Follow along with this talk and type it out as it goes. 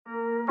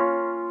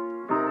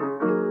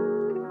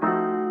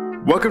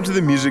Welcome to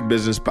the Music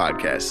Business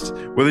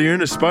Podcast. Whether you're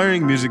an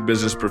aspiring music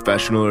business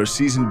professional or a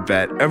seasoned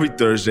vet, every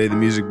Thursday, the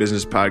Music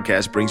Business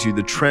Podcast brings you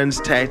the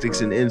trends,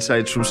 tactics, and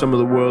insights from some of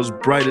the world's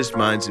brightest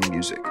minds in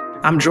music.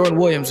 I'm Jordan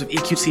Williams of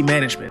EQT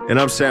Management. And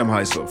I'm Sam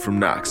Heisel from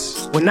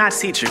Knox. We're not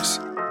teachers.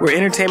 We're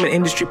entertainment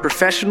industry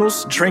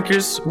professionals,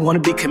 drinkers, who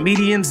want to be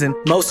comedians, and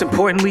most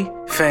importantly,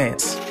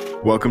 fans.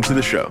 Welcome to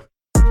the show.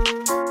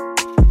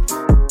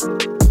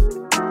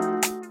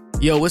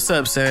 Yo, what's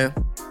up, Sam?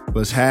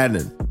 What's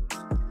happening?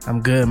 I'm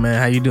good, man.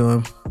 How you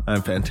doing?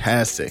 I'm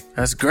fantastic.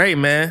 That's great,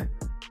 man.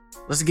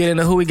 Let's get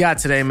into who we got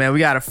today, man. We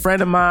got a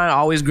friend of mine.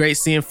 Always great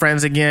seeing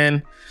friends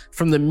again.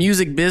 From the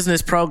music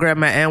business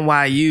program at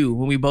NYU,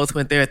 when we both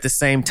went there at the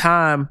same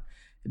time,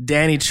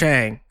 Danny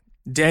Chang.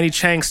 Danny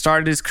Chang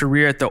started his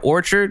career at The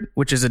Orchard,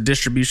 which is a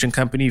distribution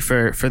company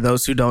for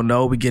those who don't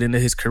know. We get into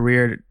his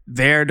career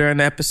there during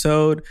the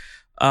episode.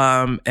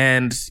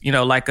 And, you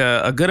know, like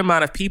a good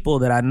amount of people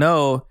that I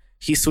know,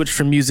 he switched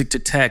from music to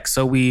tech.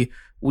 So we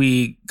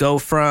go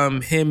from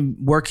him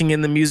working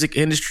in the music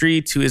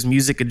industry to his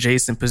music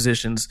adjacent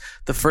positions.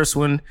 The first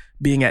one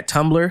being at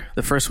Tumblr,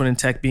 the first one in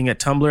tech being at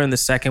Tumblr, and the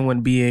second one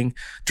being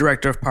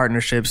director of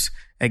partnerships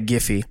at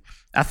Giphy.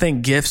 I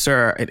think GIFs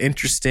are an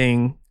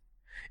interesting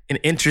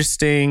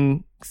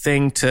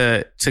thing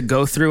to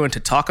go through and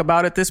to talk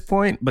about at this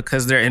point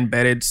because they're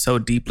embedded so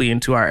deeply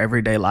into our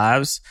everyday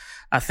lives.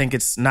 I think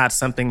it's not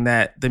something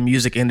that the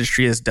music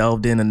industry has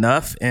delved in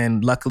enough.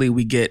 And luckily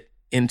we get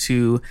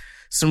into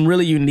some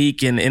really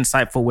unique and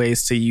insightful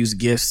ways to use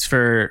GIFs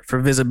for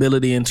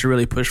visibility and to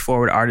really push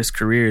forward artists'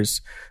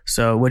 careers.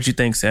 So what'd you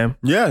think, Sam?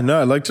 Yeah, no,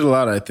 I liked it a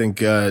lot. I think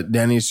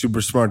Danny's a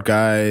super smart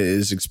guy.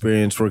 His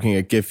experience working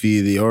at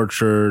Giphy, The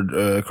Orchard,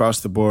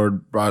 across the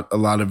board brought a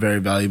lot of very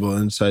valuable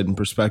insight and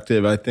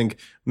perspective. I think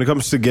when it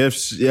comes to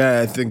GIFs, yeah,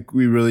 I think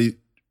we really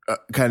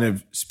kind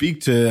of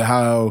speak to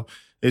how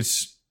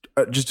it's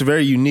just a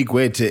very unique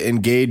way to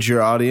engage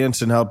your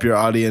audience and help your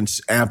audience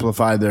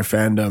amplify their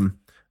fandom.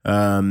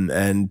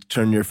 And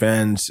turn your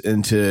fans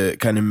into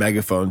kind of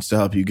megaphones to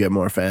help you get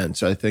more fans.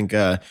 So I think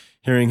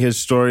hearing his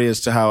story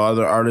as to how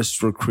other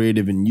artists were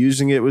creative in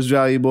using it was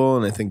valuable.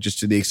 And I think just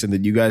to the extent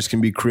that you guys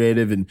can be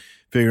creative and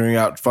figuring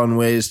out fun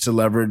ways to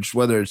leverage,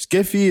 whether it's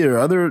Giphy or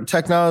other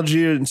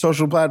technology and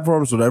social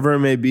platforms, whatever it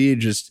may be,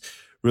 just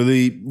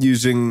really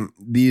using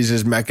these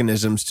as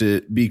mechanisms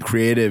to be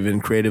creative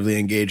and creatively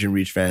engage and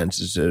reach fans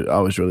is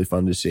always really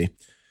fun to see.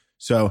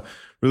 So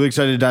really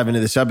excited to dive into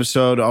this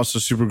episode. Also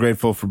super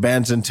grateful for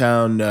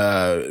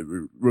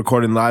Bandsintown,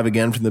 recording live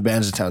again from the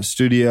Bandsintown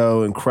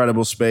studio.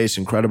 Incredible space,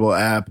 incredible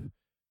app.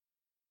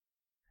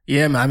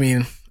 Yeah, I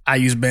mean, I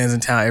use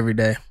Bandsintown every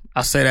day.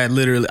 I'll say that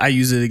literally. I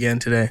use it again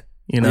today.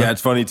 You know? Yeah,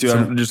 it's funny too. So,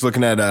 I'm just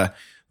looking at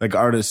like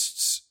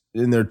artists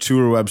in their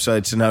tour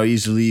websites and how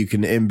easily you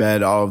can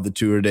embed all of the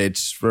tour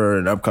dates for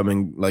an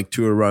upcoming like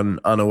tour run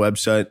on a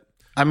website.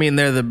 I mean,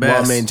 they're the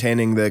best. While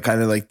maintaining the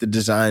kind of like the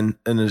design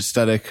and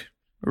aesthetic.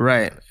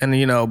 Right. And,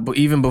 you know,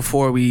 even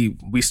before we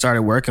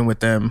started working with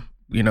them,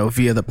 you know,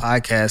 via the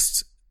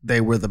podcast, they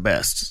were the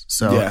best.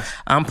 So yeah.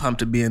 I'm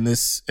pumped to be in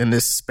this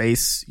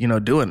space, you know,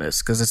 doing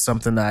this because it's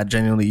something that I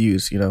genuinely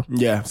use, you know.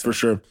 Yeah, for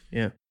sure.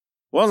 Yeah.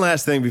 One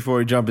last thing before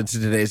we jump into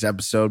today's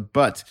episode,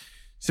 but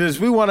since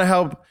we want to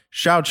help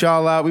shout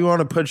y'all out, we want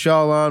to put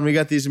y'all on. We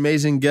got these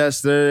amazing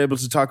guests. They're able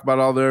to talk about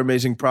all their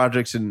amazing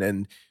projects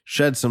and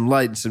shed some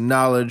light and some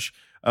knowledge.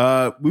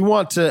 We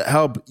want to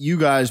help you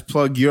guys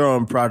plug your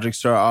own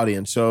projects to our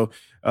audience. So,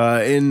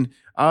 in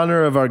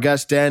honor of our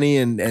guest, Danny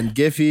and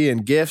Giphy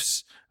and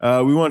GIFs,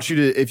 we want you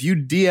to, if you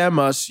DM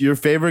us your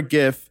favorite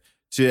GIF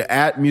to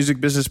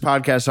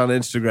 @musicbusinesspodcast on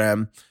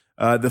Instagram,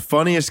 the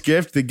funniest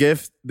gift, the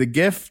gift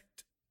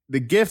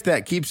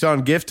that keeps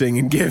on gifting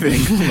and giving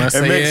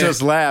and makes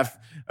us laugh,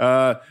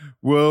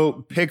 we'll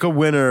pick a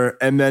winner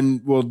and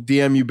then we'll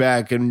DM you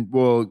back and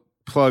we'll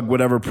plug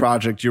whatever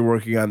project you're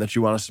working on that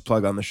you want us to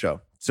plug on the show.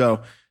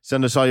 So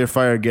send us all your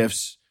fire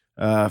gifts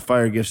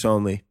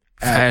only.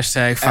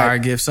 Hashtag fire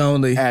gifts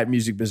only.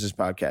 @Music Business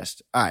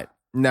Podcast. All right,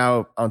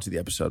 now on to the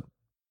episode.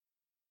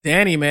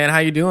 Danny, man, how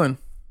you doing?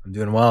 I'm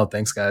doing well.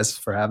 Thanks, guys,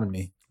 for having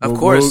me. Of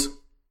course.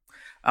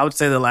 I would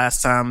say the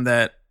last time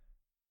that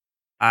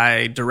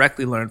I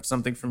directly learned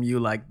something from you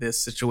like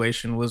this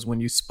situation was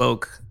when you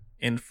spoke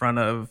in front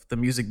of the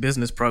music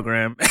business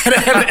program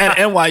at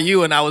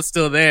NYU, and I was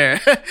still there.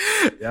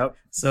 Yep.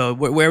 So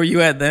where were you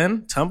at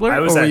then? Tumblr?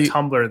 I was at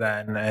Tumblr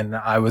then, and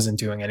I wasn't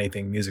doing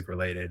anything music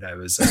related. I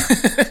was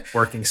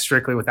working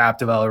strictly with app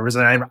developers.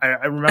 And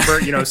I remember,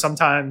 you know,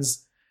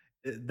 sometimes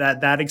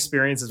that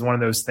experience is one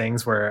of those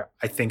things where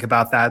I think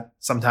about that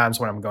sometimes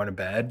when I'm going to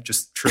bed,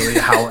 just truly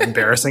how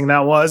embarrassing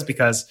that was,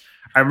 because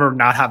I remember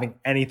not having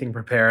anything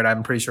prepared.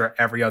 I'm pretty sure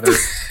every other,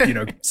 you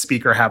know,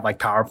 speaker had like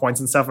PowerPoints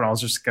and stuff, and I was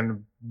just going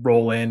to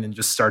roll in and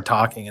just start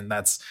talking. And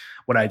that's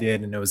what I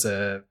did. And it was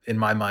in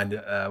my mind,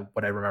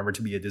 what I remember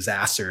to be a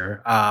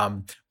disaster.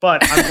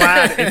 But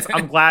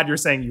I'm glad you're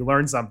saying you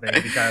learned something,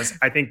 because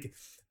I think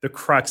the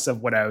crux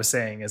of what I was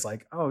saying is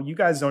like, oh, you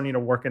guys don't need to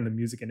work in the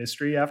music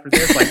industry after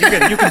this. Like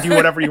you can do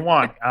whatever you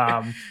want.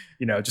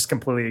 Just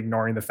completely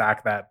ignoring the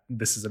fact that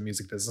this is a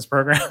music business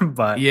program.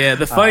 But yeah,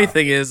 the funny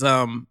thing is,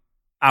 I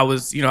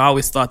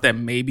always thought that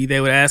maybe they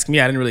would ask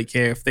me. I didn't really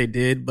care if they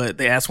did, but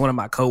they asked one of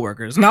my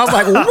coworkers, and I was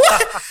like, "What?"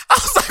 I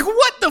was like,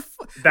 "What the?"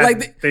 Like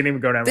they didn't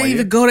even go to NYU. They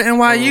even go to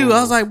NYU. Oh.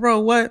 I was like,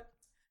 "Bro, what?"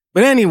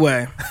 But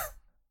anyway,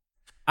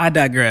 I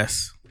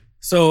digress.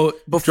 So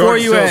before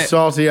George you so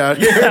salty out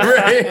here.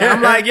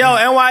 I'm like, "Yo,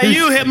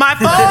 NYU hit my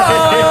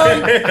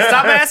phone.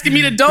 Stop asking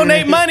me to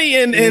donate money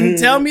and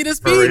tell me to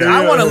speak.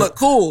 I want to look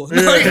cool."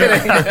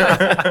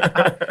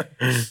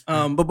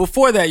 But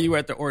before that, you were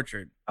at the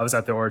Orchard. I was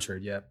at the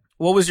Orchard. Yeah.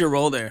 What was your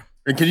role there?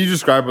 And can you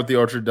describe what the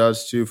Orchard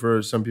does too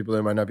for some people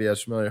that might not be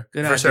as familiar?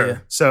 Good for idea.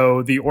 Sure.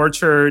 So the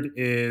Orchard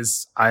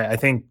is, I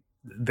think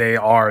they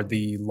are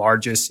the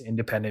largest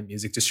independent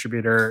music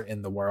distributor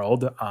in the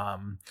world.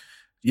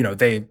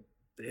 They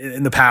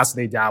in the past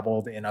they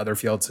dabbled in other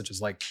fields such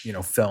as like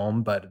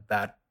film, but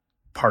that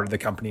part of the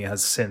company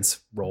has since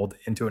rolled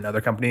into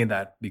another company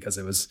that because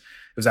it was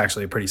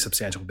actually a pretty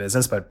substantial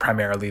business, but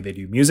primarily they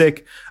do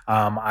music.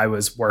 I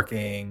was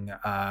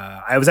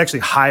actually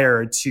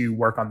hired to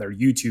work on their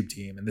YouTube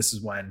team. And this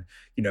is when,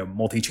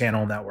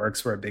 multi-channel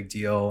networks were a big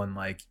deal. And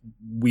like,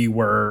 we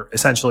were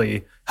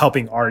essentially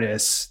helping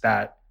artists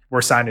that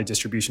were signed to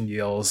distribution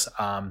deals,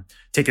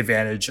 take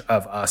advantage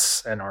of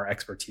us and our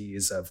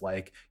expertise of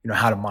like,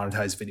 how to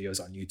monetize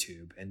videos on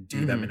YouTube and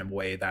do them in a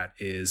way that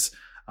is,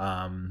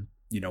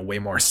 way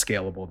more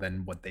scalable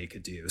than what they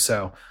could do.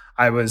 So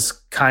I was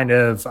kind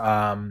of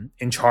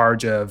in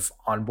charge of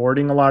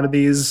onboarding a lot of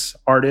these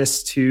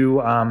artists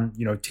to,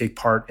 take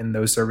part in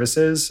those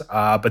services.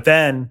 But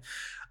then,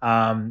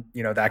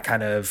 that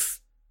kind of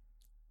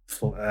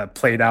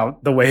played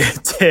out the way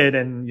it did.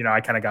 And, I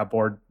kind of got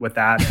bored with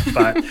that.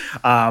 But,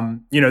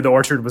 the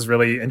Orchard was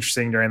really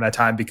interesting during that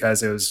time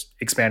because it was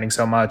expanding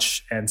so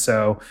much. And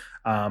so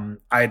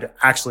I'd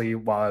actually,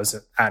 while I was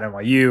at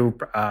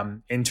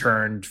NYU,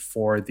 interned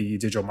for the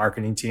digital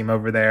marketing team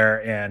over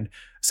there. And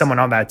someone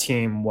on that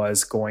team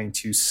was going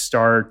to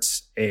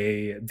start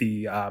the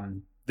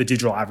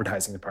digital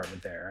advertising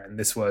department there. And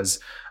this was,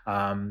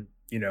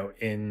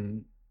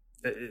 in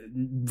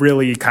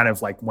really kind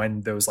of like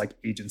when those like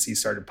agencies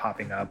started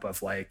popping up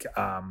of like,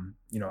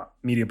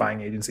 media buying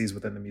agencies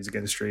within the music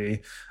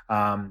industry.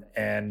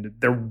 And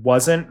there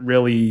wasn't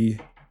really,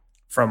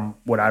 from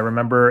what I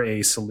remember,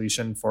 a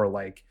solution for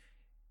like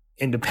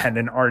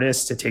independent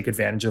artists to take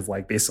advantage of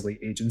like basically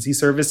agency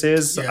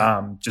services,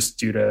 just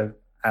due to,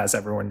 as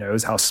everyone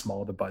knows, how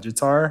small the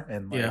budgets are.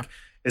 And like,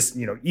 it's,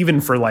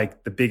 even for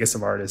like the biggest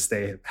of artists,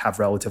 they have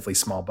relatively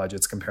small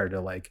budgets compared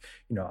to like,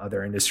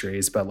 other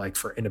industries. But like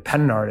for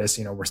independent artists,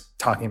 we're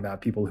talking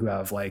about people who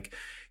have like,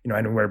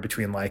 anywhere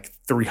between like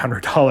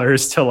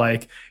 $300 to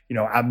like,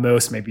 at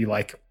most maybe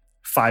like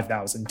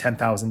 $5,000,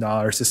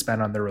 $10,000 to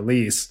spend on their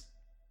release.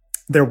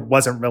 There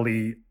wasn't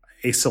really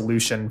a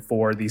solution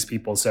for these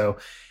people. So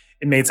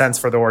it made sense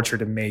for the Orchard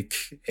to make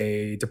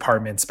a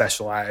department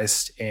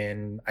specialized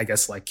in, I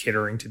guess, like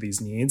catering to these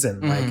needs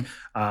and like,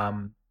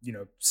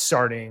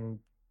 starting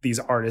these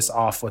artists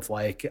off with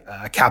like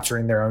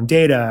capturing their own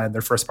data and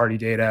their first party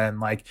data and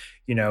like,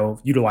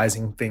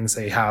 utilizing things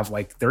they have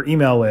like their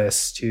email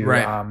lists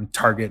to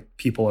target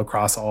people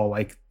across all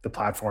like the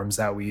platforms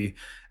that we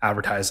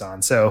advertise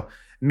on. So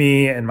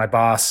me and my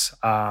boss,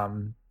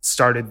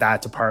 started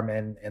that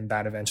department and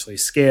that eventually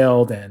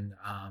scaled and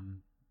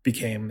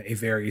became a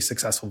very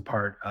successful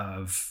part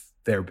of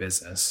their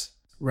business.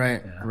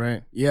 Right.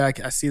 Yeah,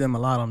 I see them a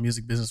lot on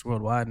Music Business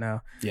Worldwide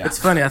now. Yeah. It's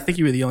funny. I think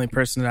you were the only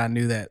person that I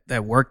knew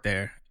that worked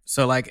there.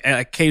 So like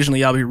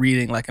occasionally I'll be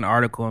reading like an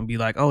article and be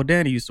like, "Oh,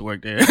 Danny used to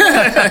work there."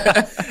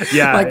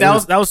 Yeah. Like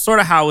that was sort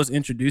of how I was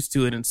introduced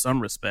to it in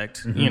some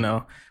respect.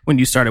 When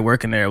you started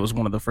working there, it was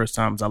one of the first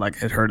times I like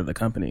had heard of the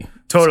company.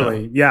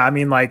 Totally. So. Yeah. I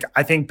mean, like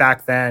I think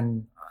back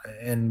then,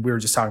 and we were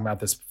just talking about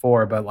this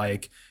before, but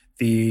like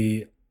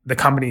the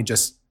company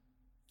just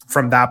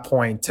from that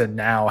point to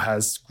now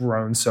has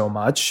grown so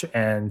much.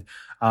 And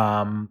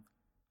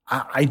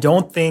I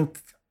don't think,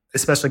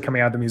 especially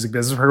coming out of the music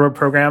business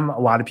program, a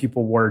lot of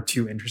people were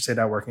too interested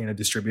at working in a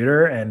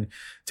distributor. And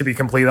to be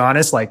completely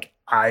honest, like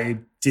I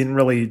didn't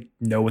really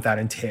know what that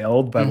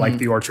entailed, but like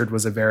the Orchard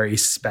was a very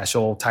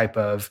special type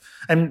of,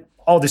 and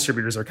all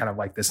distributors are kind of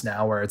like this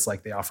now where it's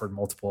like they offered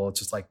multiple, it's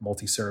just like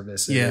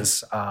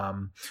multi-services,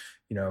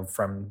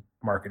 from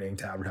marketing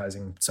to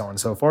advertising, so on and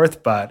so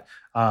forth. But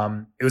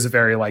it was a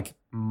very like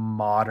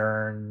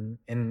modern,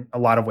 in a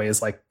lot of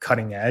ways, like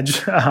cutting edge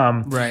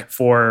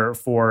for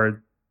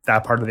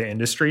that part of the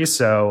industry.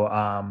 So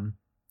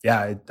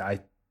I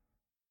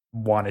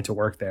wanted to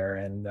work there,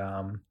 and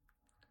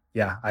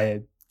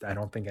I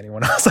don't think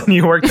anyone else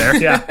knew worked there.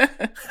 Yeah.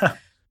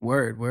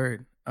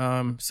 Word.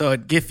 So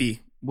at Giphy,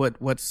 what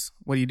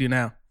do you do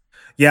now?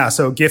 Yeah,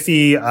 so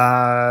Giphy,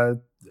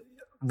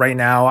 right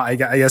now, I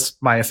guess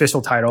my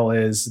official title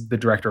is the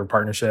Director of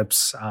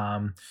Partnerships.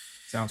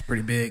 Sounds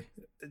pretty big.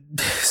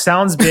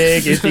 Sounds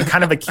big. It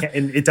kind of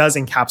it does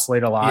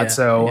encapsulate a lot.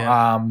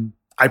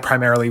 I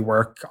primarily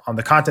work on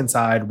the content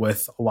side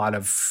with a lot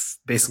of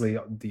basically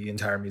the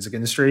entire music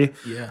industry,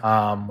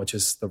 which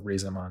is the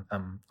reason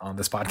I'm on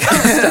this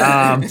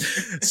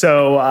podcast.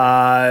 So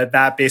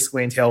that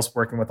basically entails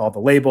working with all the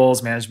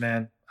labels,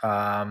 management,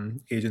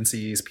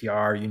 agencies,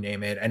 PR, you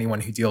name it,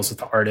 anyone who deals with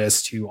the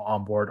artists to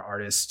onboard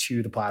artists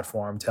to the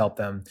platform to help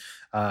them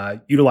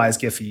utilize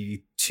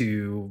Giphy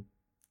to,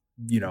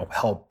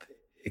 help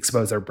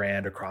expose their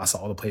brand across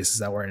all the places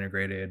that we're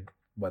integrated,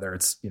 whether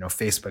it's,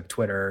 Facebook,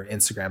 Twitter,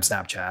 Instagram,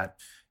 Snapchat,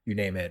 you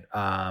name it.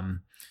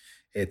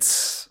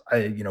 It's,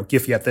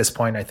 Giphy at this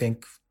point, I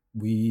think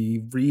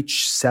we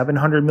reach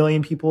 700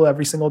 million people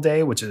every single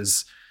day, which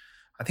is,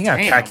 I think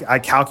I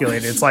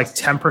calculated it's like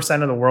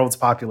 10% of the world's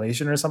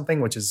population or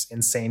something, which is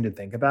insane to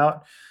think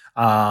about.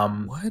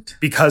 What?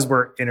 Because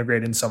we're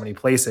integrated in so many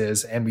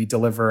places and we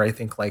deliver, I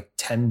think, like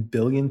 10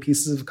 billion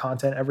pieces of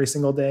content every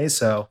single day.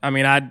 So, I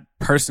mean, I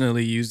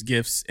personally use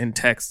GIFs in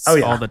texts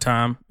all the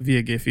time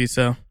via Giphy.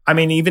 So, I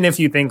mean, even if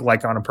you think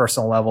like on a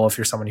personal level, if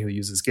you're someone who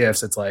uses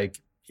GIFs, it's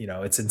like,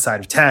 it's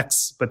inside of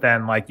text, but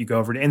then like you go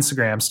over to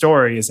Instagram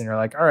stories and you're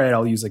like, all right,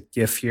 I'll use a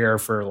GIF here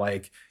for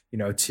like,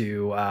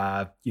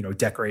 to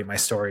decorate my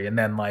story. And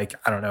then like,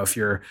 I don't know if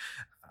you're,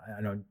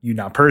 I know you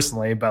not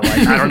personally, but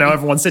like, I don't know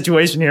everyone's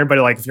situation here, but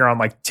like if you're on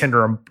like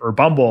Tinder or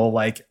Bumble,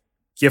 like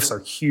GIFs are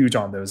huge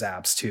on those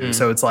apps too.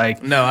 So it's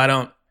like, no, I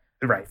don't.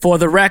 Right. For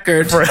the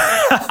record,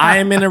 I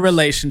am in a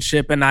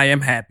relationship and I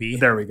am happy.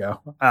 There we go.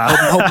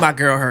 Hope my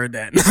girl heard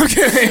that.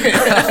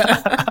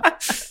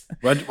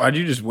 Okay. Why'd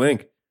you just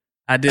wink?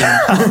 I didn't.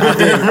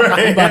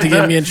 Right. You about to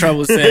get me in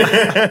trouble, Sam.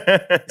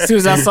 As soon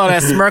as I saw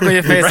that smirk on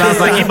your face, I was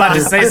like, "You about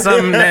to say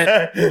something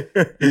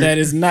that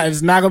is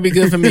not gonna be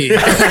good for me."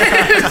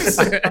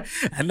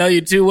 I know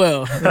you too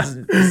well. This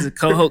is a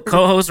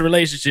co-host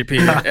relationship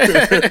here.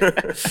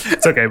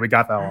 It's okay. We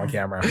got that on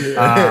camera.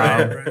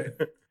 Right.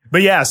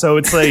 But yeah, so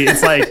it's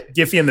like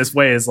Giphy in this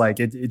way is like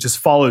it just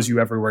follows you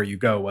everywhere you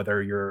go, whether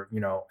you're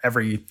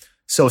every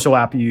social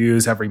app you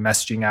use, every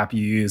messaging app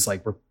you use,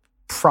 like we're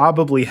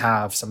probably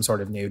have some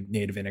sort of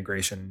native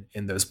integration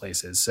in those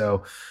places.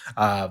 So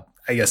I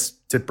guess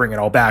to bring it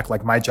all back,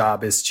 like my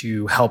job is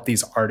to help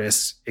these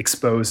artists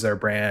expose their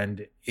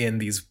brand in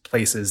these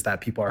places that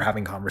people are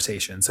having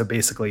conversations. So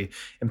basically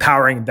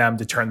empowering them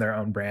to turn their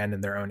own brand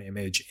and their own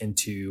image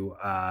into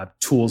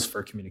tools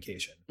for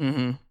communication.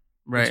 Mm-hmm.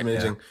 Right. That's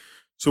amazing. Yeah.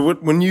 So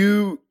when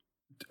you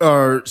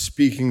are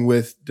speaking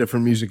with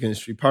different music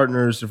industry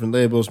partners, different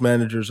labels,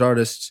 managers,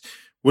 artists,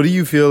 what do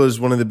you feel is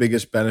one of the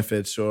biggest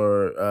benefits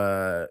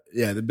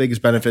the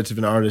biggest benefits of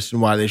an artist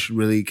and why they should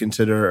really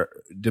consider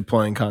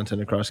deploying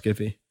content across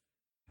Giphy?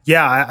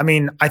 Yeah, I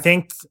mean, I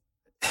think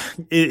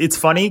it's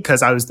funny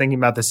because I was thinking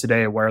about this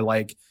today where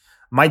like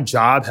my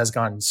job has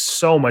gotten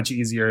so much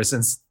easier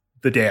since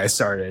the day I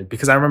started.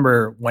 Because I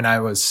remember when I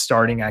was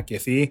starting at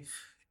Giphy,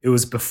 it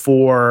was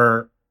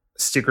before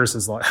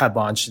stickers had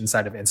launched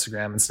inside of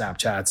Instagram and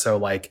Snapchat. So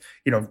like,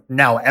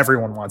 now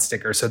everyone wants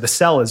stickers. So the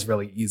sell is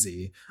really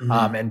easy.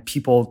 Mm-hmm. And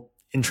people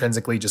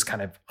intrinsically just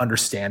kind of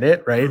understand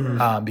it, right?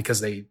 Mm-hmm.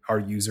 Because they are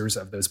users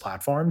of those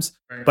platforms.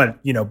 Right.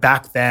 But,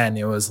 back then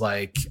it was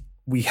like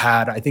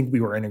I think we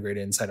were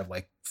integrated inside of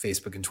like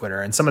Facebook and Twitter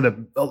and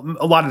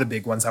a lot of the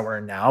big ones that we're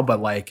in now, but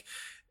like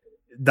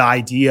the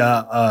idea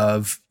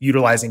of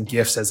utilizing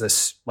GIFs as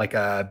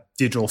a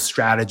digital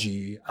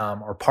strategy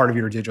or part of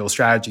your digital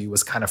strategy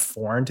was kind of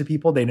foreign to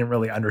people. They didn't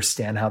really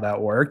understand how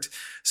that worked.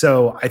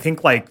 So I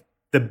think like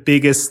the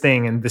biggest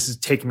thing, and this is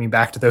taking me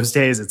back to those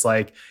days, it's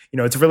like,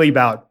 it's really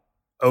about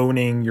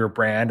owning your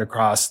brand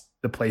across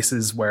the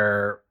places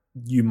where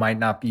you might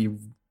not be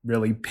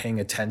really paying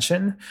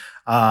attention.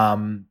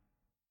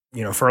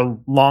 For a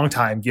long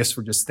time, GIFs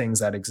were just things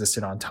that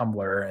existed on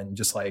Tumblr and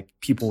just like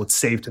people would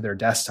save to their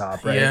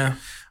desktop, right? Yeah.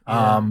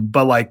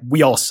 But like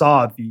we all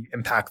saw the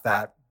impact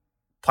that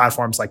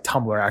platforms like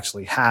Tumblr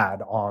actually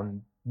had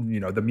on,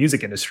 the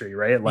music industry,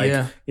 right?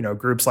 Like,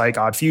 groups like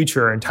Odd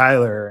Future and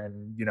Tyler and,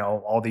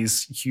 all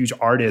these huge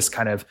artists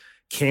kind of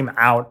came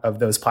out of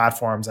those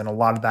platforms. And a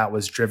lot of that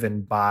was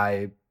driven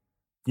by,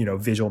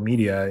 visual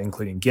media,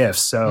 including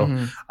GIFs.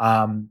 So,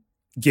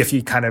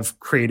 Giphy kind of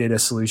created a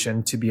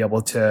solution to be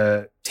able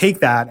to take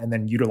that and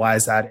then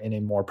utilize that in a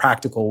more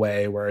practical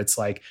way where it's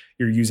like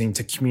you're using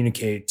to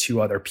communicate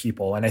to other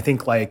people. And I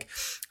think like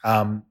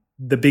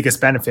the biggest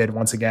benefit,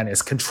 once again,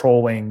 is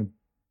controlling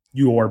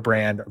your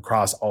brand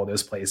across all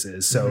those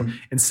places. So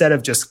instead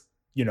of just,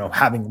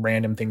 having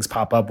random things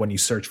pop up when you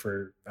search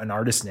for an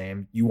artist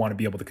name, you want to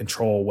be able to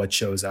control what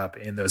shows up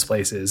in those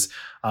places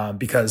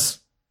because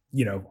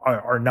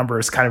our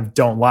numbers kind of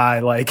don't lie.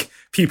 Like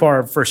people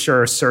are for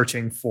sure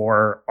searching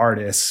for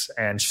artists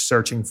and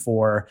searching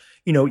for,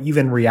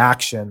 even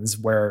reactions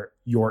where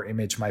your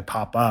image might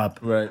pop up.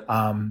 Right.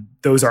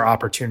 Those are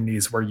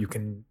opportunities where you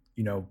can,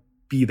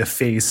 be the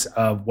face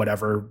of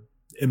whatever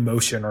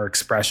emotion or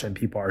expression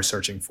people are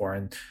searching for.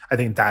 And I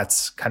think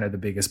that's kind of the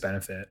biggest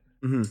benefit.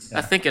 Mm-hmm. Yeah.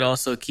 I think it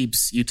also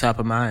keeps you top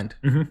of mind.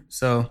 Mm-hmm.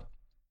 So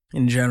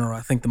in general,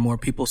 I think the more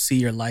people see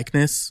your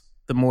likeness,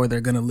 the more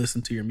they're going to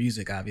listen to your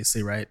music,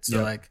 obviously, right?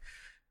 So like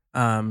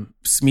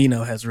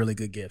Smino has really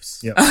good gifts.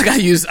 Yep. Like I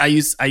use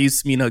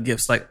Smino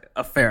gifts like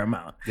a fair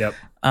amount. Yep.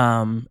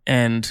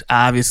 And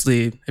I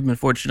obviously have been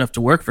fortunate enough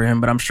to work for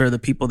him, but I'm sure the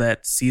people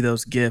that see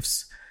those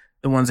gifts,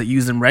 the ones that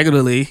use them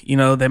regularly, you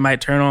know, they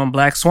might turn on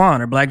Black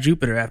Swan or Black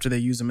Jupiter after they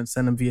use them and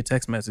send them via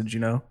text message, you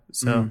know?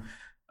 So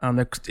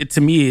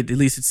to me, at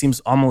least it seems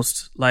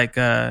almost like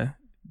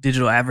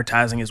digital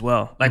advertising as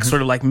well, like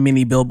sort of like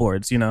mini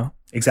billboards, you know?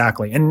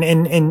 Exactly. And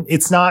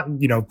it's not,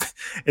 you know,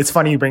 it's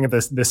funny you bring up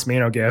this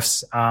Smino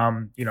gifts.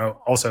 You know,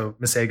 also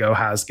Masego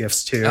has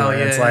gifts too. Oh, and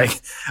yeah, it's yeah.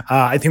 like,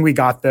 I think we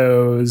got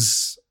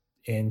those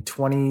in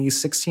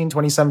 2016,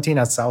 2017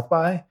 at South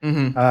by.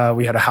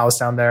 We had a house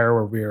down there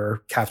where we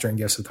were capturing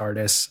gifts with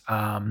artists.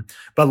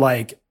 But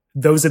like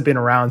those have been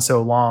around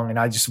so long and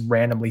I just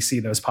randomly see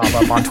those pop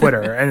up on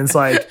Twitter. And it's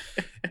like,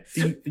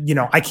 you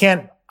know, I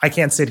can't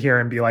sit here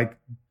and be like,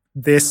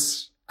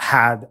 this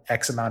had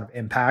X amount of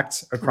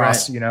impact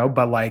across, you know,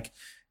 but like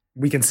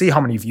we can see how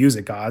many views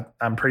it got.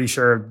 I'm pretty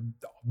sure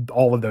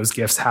all of those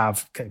gifts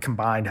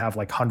combined have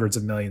like hundreds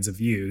of millions of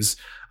views.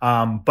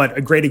 But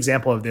a great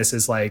example of this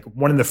is like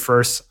one of the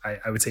first,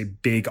 I would say,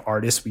 big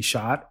artists we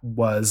shot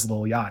was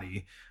Lil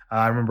Yachty.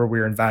 I remember we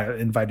were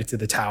invited to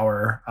the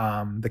Tower,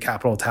 the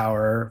Capitol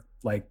Tower,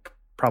 like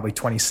probably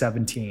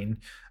 2017.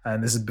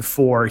 And this is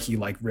before he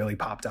like really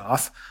popped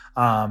off,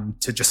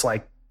 to just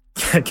like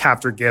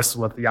capture gifts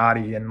with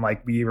Yachty. And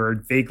like we were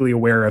vaguely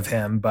aware of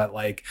him, but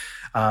like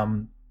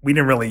we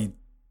didn't really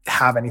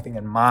have anything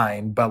in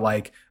mind, but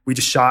like we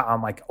just shot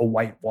on like a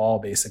white wall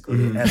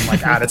basically and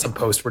like added some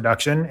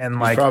post-production and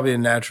like probably a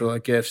natural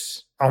at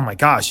gifts. Oh my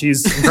gosh,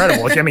 he's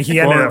incredible. I mean, he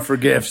ended Born up for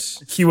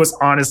gifts. He was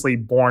honestly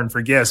born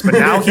for gifts, but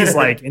now he's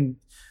like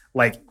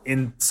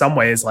in some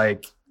ways,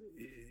 like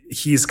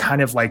he's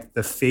kind of like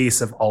the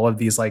face of all of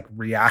these like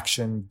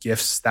reaction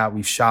gifts that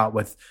we've shot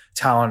with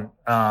talent,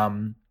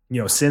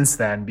 you know, since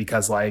then,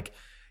 because like,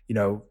 you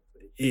know,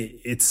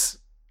 it's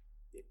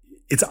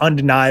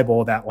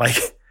undeniable that like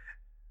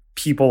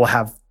people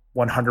have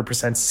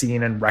 100%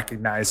 seen and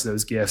recognized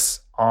those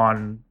gifts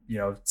on, you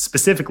know,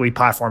 specifically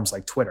platforms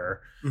like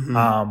Twitter,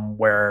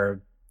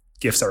 where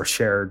gifts are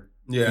shared,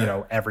 you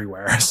know,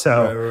 everywhere.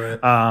 So,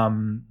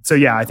 right. So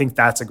yeah, I think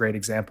that's a great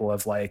example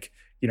of like,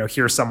 you know,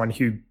 here's someone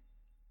who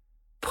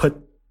put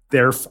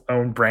their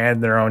own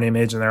brand, their own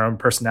image and their own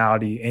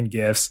personality in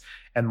gifts.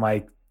 And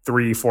like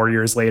 3-4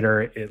 years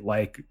later, it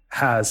like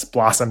has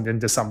blossomed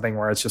into something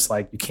where it's just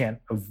like, you can't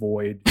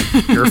avoid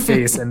your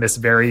face in this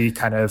very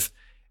kind of,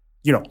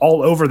 you know,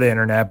 all over the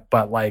internet,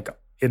 but like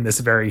in this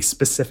very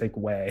specific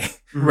way.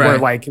 Right. Where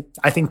like,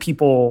 I think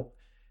people,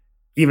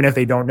 even if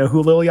they don't know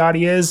who Lil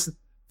Yachty is,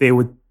 they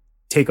would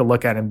take a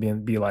look at him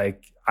and be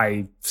like,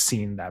 I've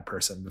seen that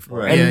person before.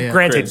 Right. And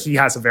granted, Crazy. he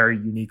has a very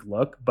unique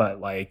look,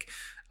 but like,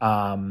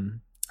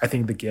 I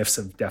think the gifts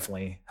have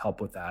definitely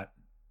helped with that.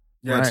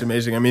 Yeah, it's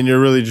amazing. I mean, you're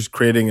really just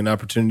creating an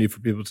opportunity for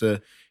people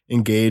to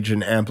engage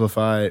and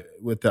amplify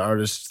with the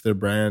artists, their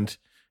brand.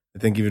 I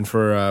think even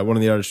for one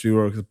of the artists we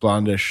work with,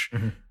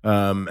 Blondish,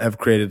 have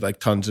created like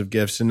tons of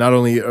gifts, and not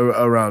only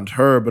around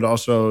her, but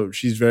also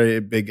she's very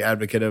big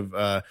advocate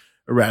of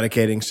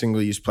eradicating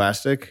single-use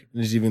plastic.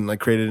 And she's even like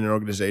created an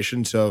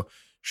organization. So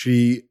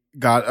she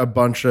got a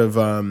bunch of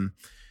other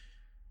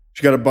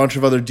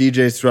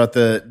DJs throughout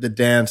the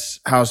dance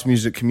house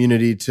music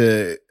community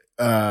to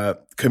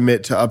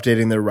commit to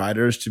updating their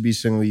riders to be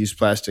single-use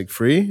plastic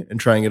free and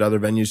trying to get other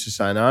venues to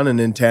sign on.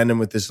 And in tandem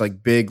with this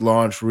like big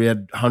launch where we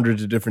had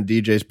hundreds of different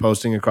DJs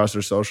posting across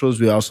their socials,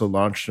 we also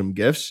launched some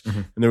gifts.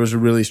 And there was a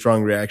really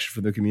strong reaction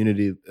from the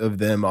community of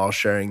them all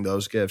sharing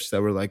those gifts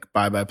that were like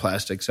bye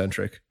plastic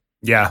centric.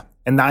 Yeah.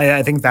 And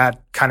I think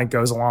that kind of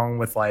goes along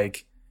with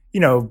like,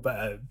 you know,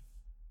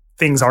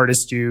 things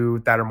artists do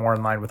that are more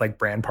in line with like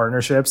brand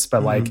partnerships.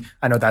 But like,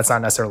 I know that's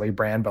not necessarily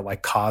brand, but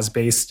like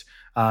cause-based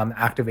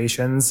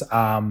activations.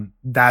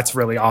 That's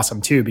really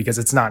awesome too, because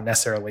it's not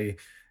necessarily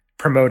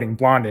promoting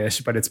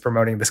Blondish, but it's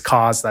promoting this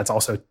cause that's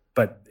also,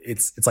 but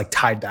it's like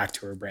tied back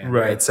to her brand.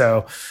 Right.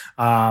 So,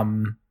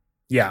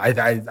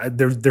 yeah,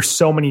 there's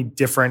so many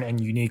different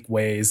and unique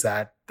ways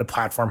that the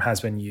platform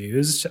has been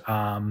used,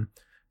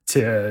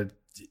 to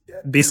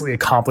basically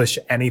accomplish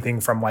anything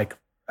from like,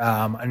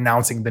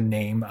 announcing the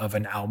name of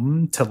an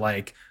album to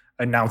like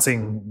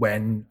announcing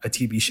when a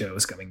TV show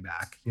is coming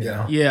back. You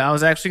know? Yeah, I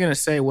was actually going to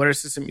say, what are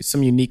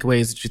some unique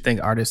ways that you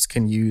think artists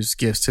can use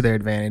gifts to their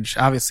advantage?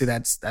 Obviously,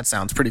 that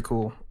sounds pretty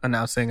cool.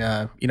 Announcing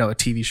a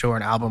TV show or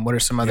an album. What are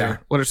some other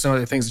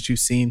things that you've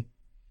seen?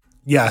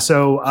 Yeah,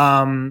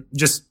 so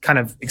just kind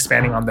of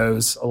expanding on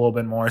those a little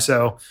bit more.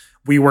 So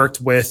we worked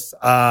with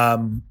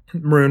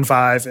Maroon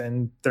 5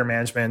 and their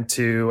management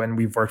too, and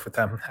we've worked with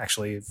them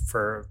actually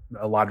for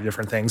a lot of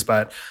different things.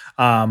 But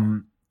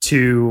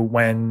to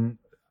when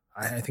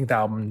I think the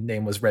album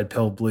name was Red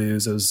Pill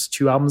Blues, it was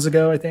 2 albums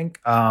ago, I think.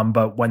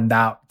 But when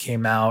that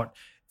came out,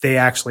 they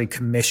actually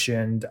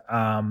commissioned.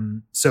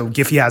 So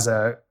Giphy has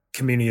a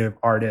community of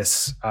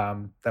artists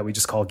that we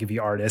just call Giphy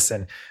artists,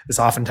 and this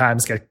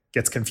oftentimes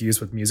gets confused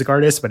with music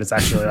artists, but it's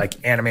actually like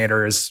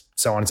animators,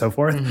 so on and so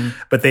forth.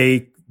 But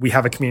they we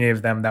have a community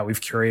of them that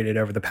we've curated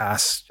over the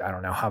past, I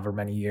don't know, however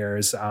many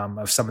years,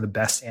 of some of the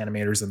best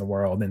animators in the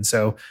world. And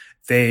so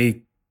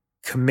they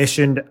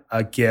commissioned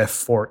a GIF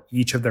for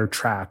each of their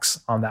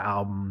tracks on the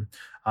album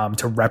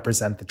to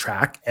represent the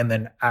track, and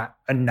then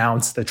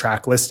announce the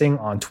track listing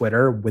on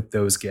Twitter with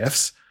those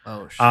GIFs.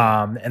 Oh, shit.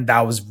 And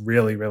that was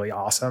really, really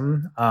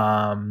awesome.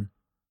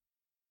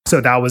 So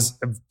that was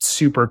a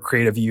super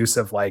creative use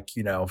of like,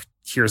 you know,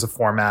 here's a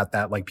format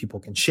that like people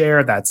can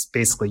share. That's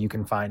basically you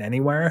can find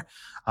anywhere.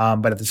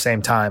 But at the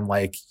same time,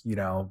 like, you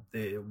know,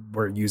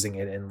 we're using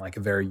it in like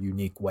a very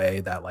unique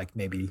way that like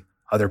maybe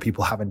other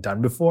people haven't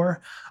done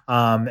before.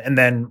 And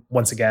then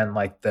once again,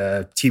 like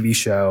the TV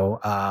show,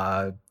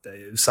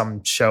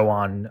 some show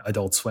on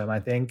Adult Swim, I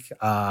think,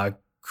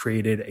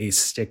 created a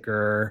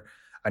sticker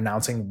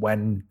announcing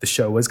when the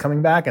show was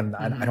coming back. And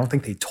I don't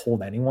think they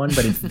told anyone,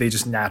 but they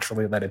just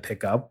naturally let it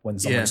pick up when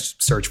someone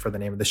searched for the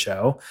name of the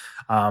show.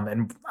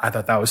 And I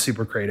thought that was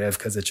super creative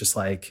because it's just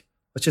like,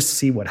 let's just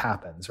see what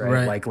happens,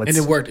 right? Like, and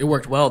it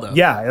worked well though.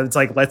 Yeah. It's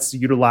like, let's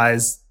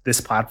utilize this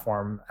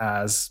platform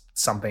as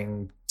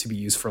something to be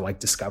used for like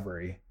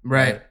discovery.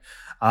 Right.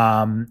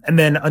 And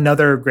then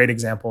another great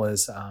example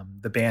is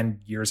the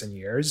band Years and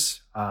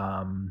Years.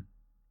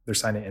 They're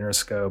signed to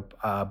Interscope,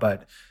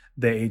 but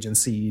the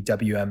agency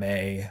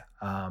WMA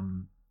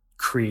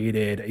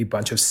created a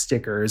bunch of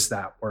stickers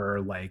that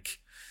were like,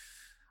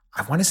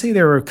 I want to say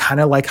they were kind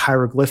of like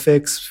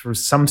hieroglyphics for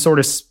some sort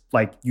of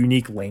like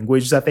unique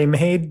language that they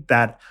made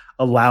that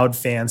allowed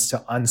fans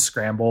to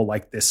unscramble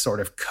like this sort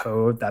of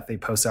code that they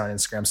posted on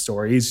Instagram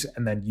stories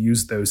and then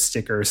use those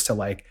stickers to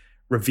like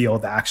reveal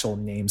the actual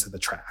names of the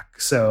track.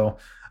 So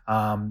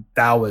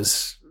that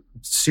was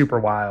super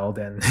wild,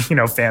 and you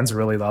know, fans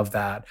really love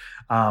that.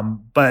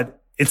 But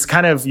it's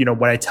kind of, you know,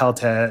 what I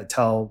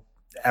tell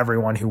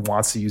everyone who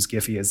wants to use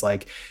Giphy is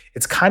like,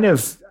 it's kind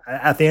of,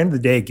 at the end of the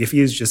day, Giphy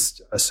is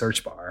just a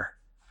search bar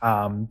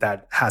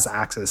that has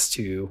access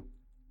to,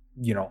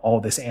 you know, all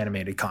this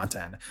animated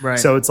content. Right.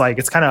 So it's like,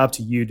 it's kind of up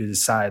to you to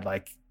decide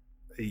like,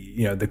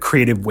 you know, the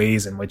creative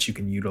ways in which you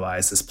can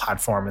utilize this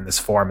platform and this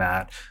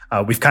format.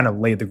 We've kind of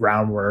laid the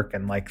groundwork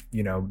and like,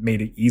 you know,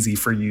 made it easy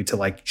for you to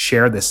like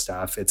share this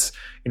stuff. It's,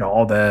 you know,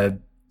 all the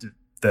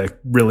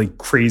really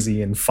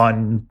crazy and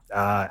fun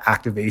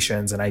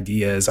activations and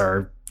ideas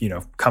are, you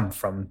know, come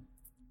from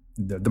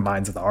the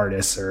minds of the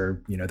artists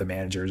or, you know, the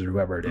managers or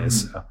whoever it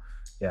is. So,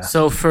 yeah.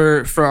 So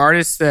for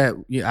artists that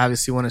you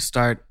obviously want to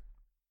start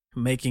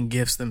making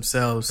GIFs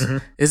themselves,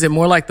 is it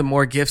more like the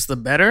more GIFs, the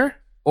better?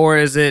 Or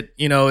is it,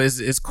 you know,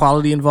 is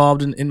quality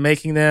involved in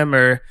making them?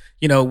 Or,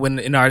 you know, when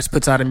an artist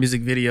puts out a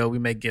music video, we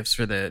make GIFs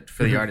for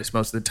the artist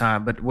most of the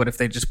time. But what if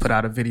they just put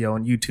out a video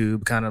on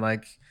YouTube, kind of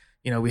like,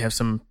 you know, we have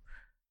some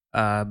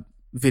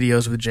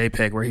videos with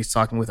JPEG where he's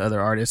talking with other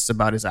artists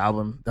about his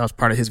album. That was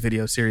part of his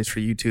video series for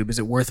YouTube. Is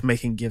it worth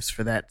making GIFs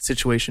for that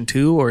situation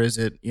too? Or is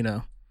it, you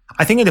know?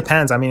 I think it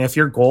depends. I mean, if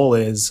your goal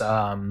is,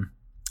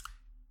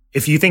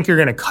 if you think you're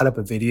going to cut up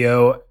a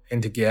video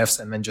into GIFs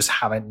and then just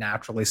have it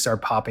naturally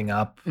start popping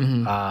up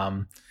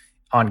on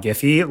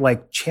Giphy,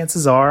 like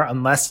chances are,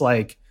 unless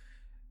like,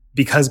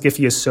 because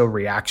Giphy is so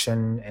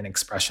reaction and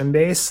expression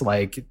based,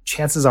 like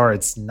chances are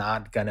it's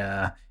not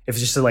gonna, if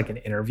it's just like an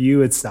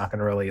interview, it's not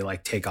gonna really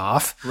like take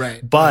off.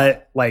 Right.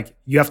 But like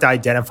you have to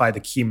identify the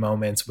key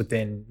moments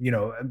within, you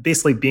know,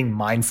 basically being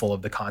mindful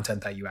of the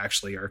content that you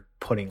actually are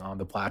putting on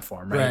the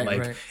platform, right?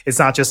 Like it's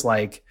not just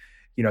like,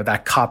 you know,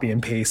 that copy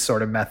and paste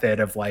sort of method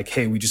of like,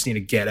 hey, we just need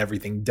to get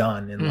everything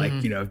done and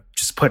like, you know,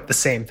 just put the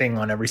same thing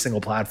on every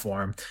single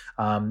platform.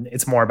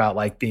 It's more about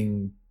like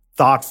being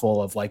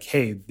thoughtful of like,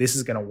 hey, this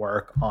is going to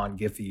work on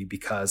Giphy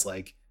because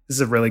like this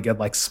is a really good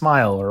like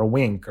smile or a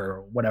wink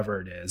or whatever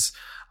it is.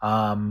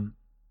 And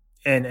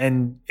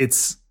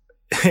it's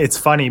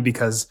funny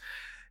because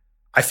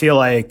I feel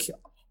like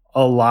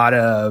a lot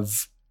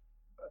of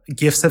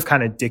GIFs have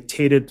kind of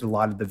dictated a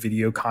lot of the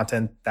video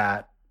content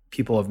that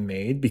people have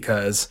made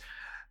because,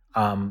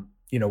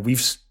 you know,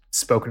 we've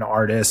spoken to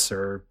artists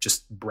or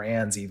just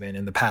brands even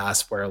in the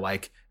past where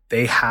like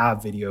they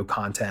have video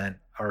content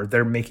or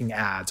they're making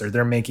ads or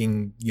they're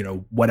making, you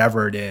know,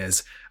 whatever it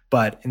is.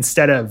 But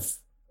instead of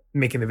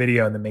making the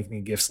video and then making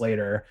the GIFs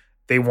later,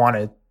 they want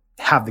to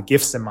have the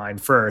GIFs in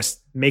mind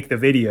first, make the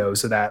video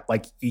so that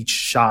like each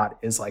shot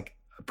is like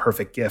a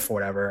perfect GIF or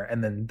whatever.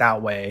 And then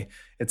that way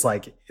it's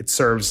like, it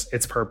serves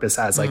its purpose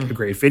as like a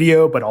great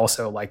video, but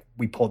also like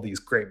we pulled these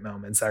great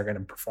moments that are going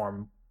to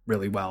perform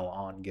really well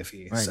on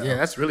Giphy. Right. So, yeah,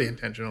 that's really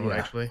intentional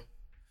actually.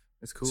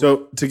 It's cool.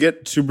 So to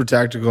get super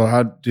tactical,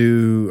 how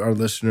do our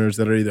listeners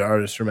that are either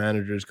artists or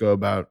managers go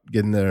about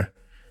getting their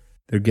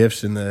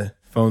GIFs in the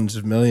phones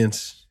of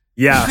millions?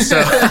 Yeah.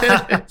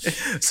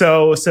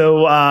 So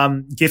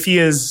Giphy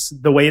is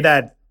the way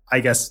that I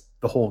guess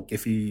the whole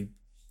Giphy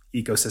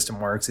ecosystem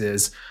works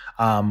is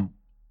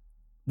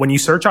when you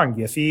search on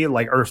Giphy,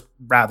 like, or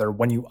rather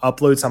when you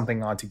upload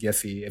something onto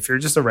Giphy, if you're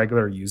just a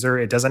regular user,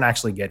 it doesn't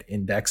actually get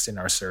indexed in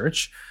our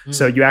search.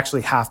 So you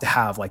actually have to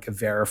have like a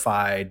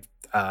verified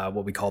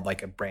what we call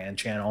like a brand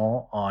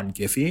channel on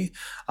Giphy.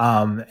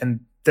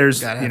 And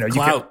there's, you know,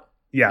 clout.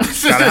 Yeah,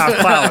 gotta have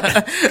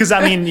clout. Because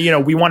I mean,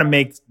 we want to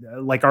make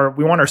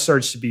we want our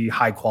search to be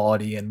high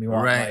quality, and we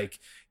want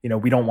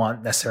we don't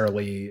want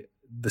necessarily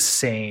the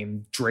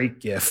same Drake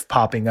GIF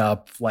popping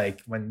up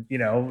when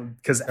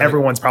because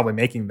everyone's probably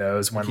making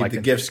those when keep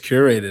the GIFs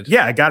curated.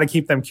 Yeah, I got to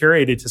keep them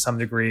curated to some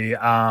degree.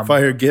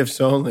 Fire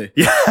GIFs only.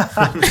 Yeah,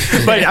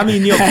 but I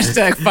mean,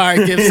 hashtag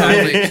fire GIFs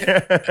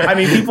only. I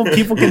mean,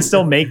 people can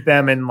still make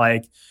them, and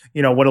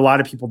what a lot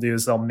of people do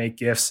is they'll make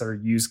GIFs or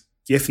use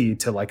Giphy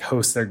to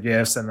host their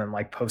GIFs and then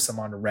post them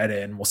onto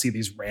Reddit, and we'll see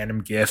these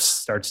random GIFs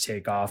start to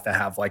take off that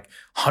have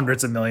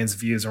hundreds of millions of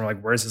views, and we're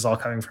like, where's this all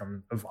coming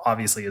from?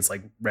 Obviously it's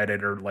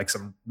Reddit or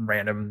some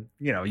random,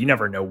 you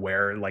never know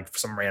where,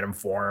 some random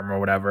forum or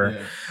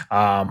whatever.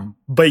 Yeah.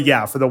 But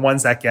yeah, for the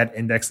ones that get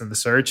indexed in the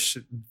search,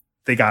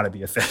 they got to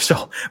be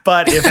official.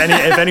 But if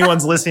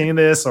anyone's listening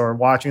to this or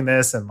watching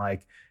this and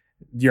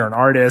you're an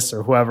artist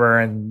or whoever,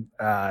 and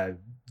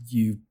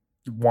you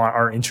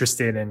are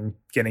interested in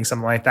getting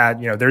something like that,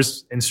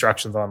 there's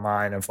instructions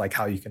online of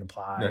how you can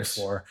apply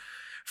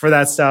for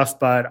that stuff.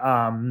 But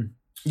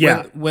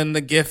yeah, when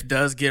the GIF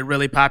does get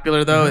really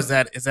popular though, is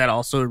that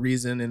also a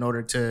reason in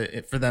order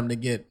for them to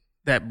get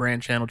that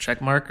brand channel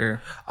check mark,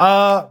 or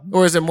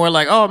is it more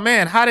oh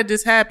man, how did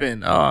this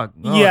happen? Oh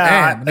yeah,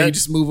 damn. And then you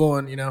just move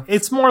on.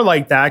 It's more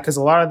like that, because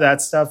a lot of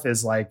that stuff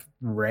is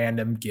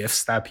random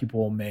GIFs that people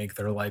will make.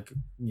 They're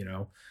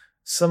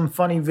some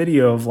funny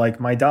video of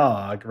my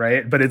dog,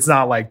 right? But it's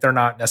not they're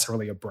not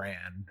necessarily a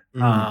brand.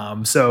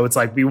 Mm-hmm. So it's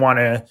we want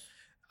to,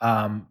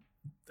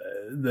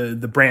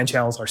 the brand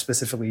channels are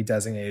specifically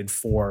designated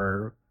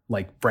for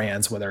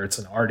brands, whether it's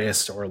an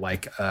artist or a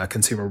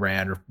consumer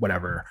brand or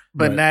whatever.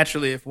 But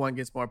naturally, if one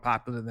gets more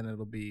popular, then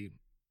it'll be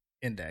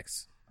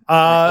indexed.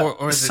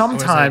 Or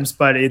sometimes,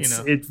 but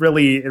it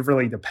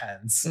really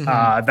depends.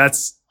 Mm-hmm.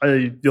 That's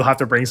you'll have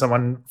to bring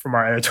someone from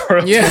our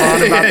editorial team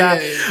on about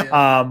that.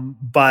 Yeah.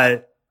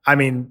 But I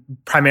mean,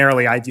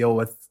 primarily I deal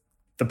with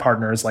the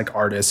partners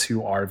artists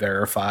who are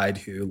verified,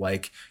 who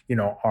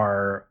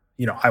are,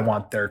 I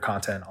want their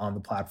content on the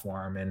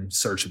platform and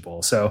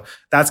searchable. So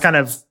that's kind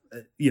of,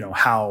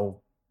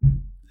 how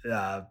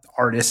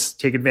artists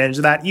take advantage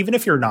of that. Even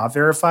if you're not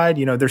verified,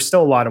 there's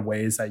still a lot of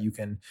ways that you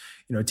can,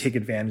 take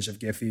advantage of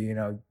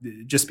Giphy.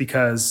 Just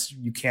because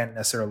you can't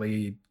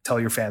necessarily tell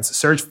your fans to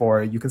search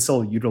for it, you can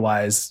still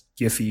utilize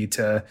Giphy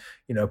to,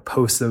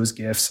 post those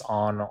GIFs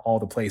on all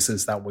the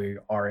places that we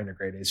are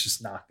integrated. It's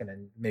just not going to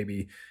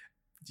maybe,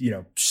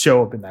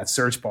 show up in that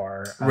search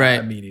bar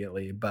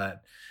immediately.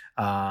 But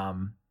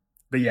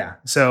yeah,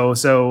 so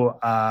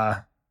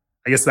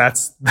I guess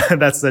that's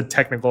the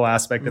technical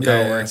aspect of how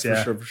it works.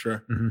 Yeah, for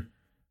sure. Mm-hmm.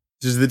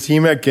 Does the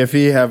team at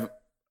Giphy have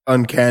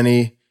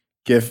uncanny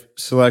GIF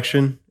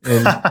selection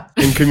in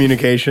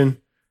communication?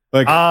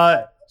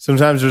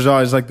 Sometimes there's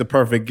always the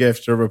perfect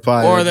GIF to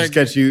reply, or that just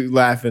gets you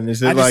laughing.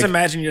 Is it I just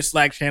imagine your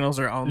Slack channels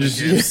are only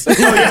GIFs.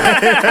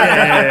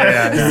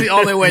 Yeah. It's the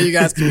only way you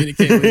guys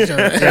communicate with each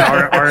other.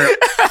 Yeah,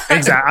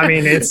 exactly. I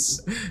mean, it's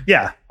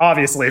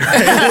obviously,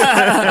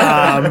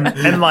 right?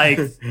 And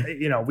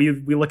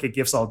we look at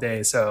GIFs all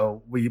day,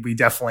 so we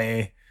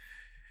definitely.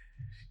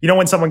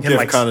 When someone can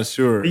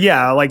connoisseur.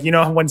 Yeah,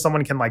 when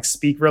someone can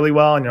speak really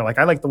well, and you're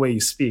I like the way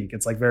you speak.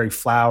 It's very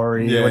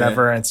flowery or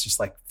whatever. And it's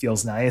just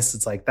feels nice.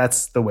 It's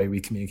that's the way we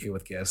communicate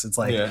with GIFs. It's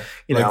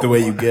the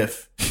way you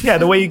GIF. Yeah,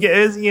 the way you get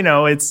is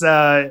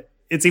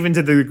it's even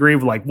to the degree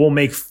of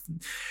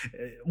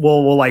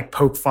we'll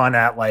poke fun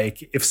at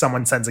if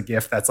someone sends a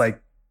GIF that's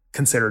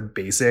considered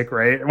basic,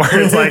 right?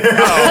 Where it's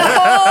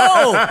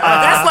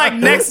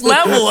that's next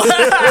level.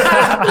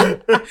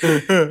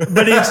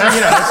 But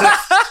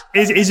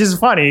it's just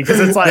funny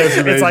because it's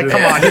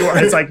come on,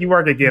 you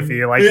work at Giphy,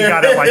 you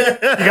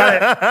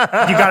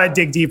gotta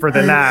dig deeper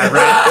than that,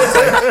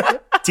 right?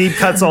 It's deep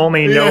cuts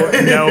only, no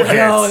hits.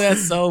 Oh,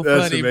 that's so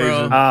funny,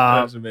 bro.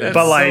 That's amazing.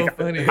 But so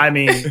funny. I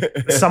mean,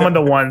 some of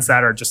the ones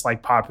that are just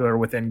popular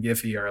within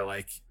Giphy are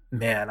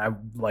man,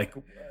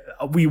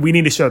 we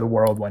need to show the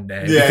world one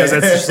day, because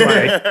it's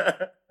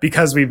just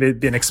because we've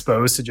been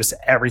exposed to just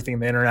everything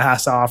the internet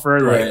has to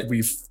offer.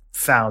 We've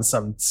found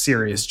some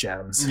serious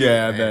gems.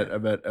 Yeah, I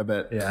bet.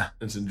 Yeah,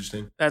 that's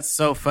interesting. That's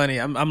so funny.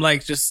 I'm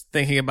just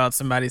thinking about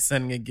somebody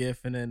sending a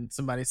GIF and then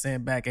somebody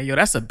saying back, "Hey, yo,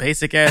 that's a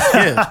basic ass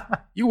GIF.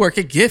 You work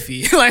at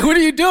Giphy. What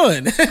are you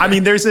doing?" I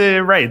mean, there's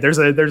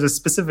a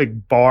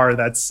specific bar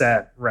that's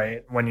set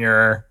when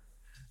you're.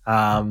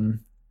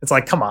 It's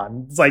come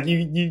on. It's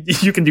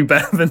you can do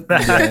better than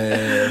that.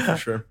 Yeah, for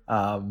sure.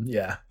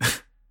 Yeah.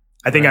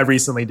 I think I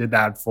recently did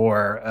that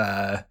for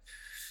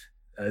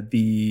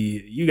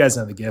you guys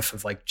know the GIF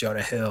of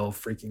Jonah Hill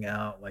freaking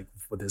out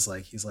with his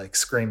he's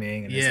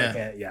screaming and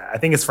I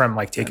think it's from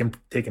take him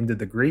to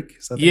the Greek.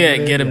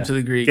 Get him to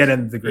the Greek. Get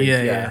him to the Greek.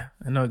 Yeah.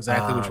 I know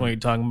exactly which one you're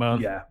talking about.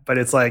 Yeah, but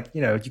it's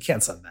you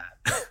can't send that.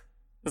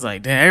 It's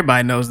damn,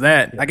 everybody knows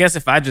that. Yeah. I guess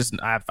if I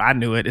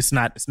knew it, it's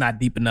not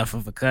deep enough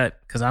of a cut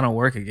because I don't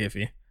work at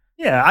Giphy.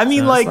 Yeah, I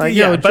mean, but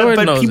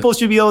people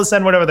should be able to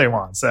send whatever they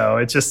want. So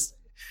it's just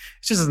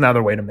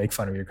another way to make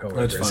fun of your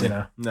coworkers.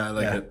 No, I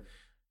like it.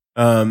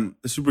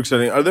 Super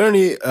exciting. Are there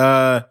any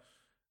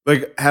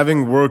like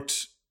having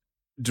worked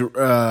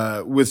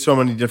with so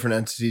many different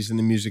entities in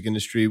the music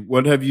industry,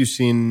 what have you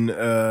seen,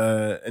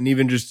 and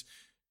even just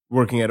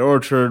working at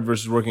Orchard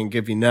versus working at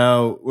Giphy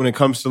now, when it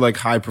comes to like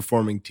high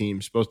performing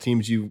teams, both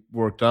teams you've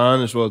worked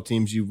on as well as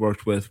teams you've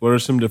worked with, what are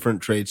some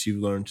different traits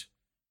you've learned?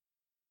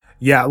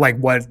 Yeah, like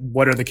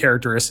what are the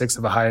characteristics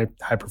of a high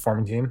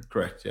performing team?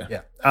 Correct.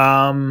 Yeah.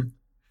 Yeah.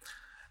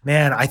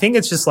 Man, I think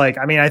it's just like,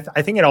 I mean,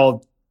 I think it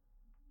all,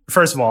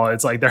 first of all,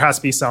 it's like there has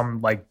to be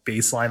some like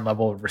baseline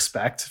level of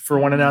respect for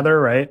one another,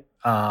 right?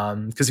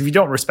 Because if you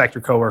don't respect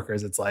your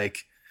coworkers, it's like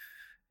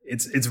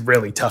it's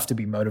really tough to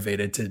be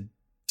motivated to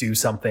do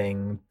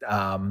something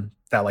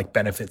that like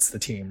benefits the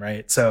team,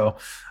 right? So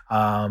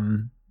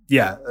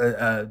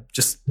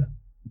just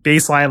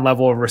baseline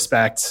level of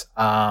respect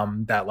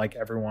that like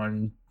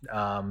everyone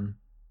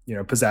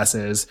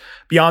possesses.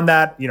 Beyond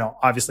that,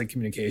 obviously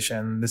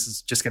communication. This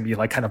is just going to be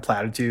like kind of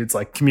platitudes.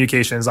 Like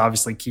communication is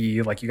obviously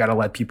key. Like you got to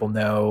let people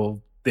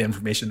know the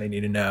information they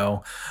need to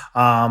know.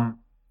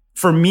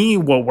 For me,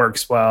 what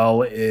works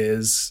well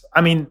is,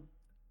 I mean,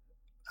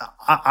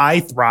 I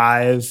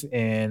thrive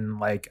in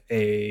like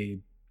a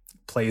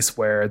place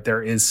where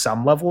there is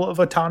some level of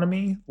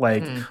autonomy.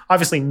 Like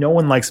obviously no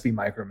one likes to be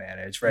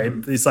micromanaged, right?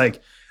 It's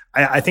like,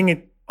 I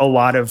think a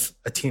lot of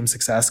a team's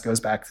success goes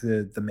back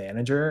to the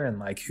manager and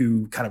like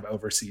who kind of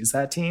oversees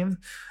that team.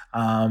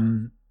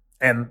 And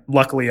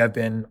luckily I've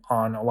been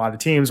on a lot of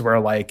teams where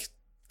like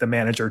the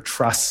manager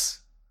trusts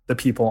the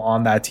people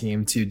on that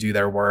team to do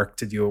their work,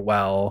 to do it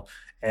well,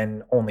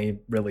 and only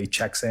really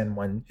checks in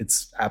when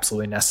it's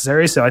absolutely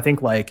necessary. So I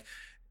think like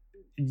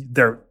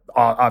there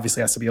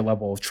obviously has to be a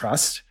level of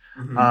trust.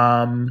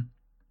 What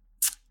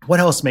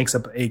else makes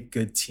up a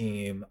good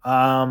team?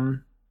 I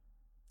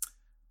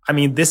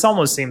mean, this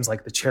almost seems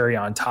like the cherry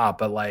on top,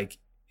 but like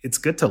it's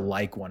good to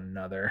like one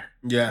another.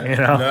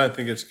 Yeah. No, I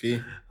think it's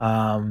key.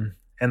 And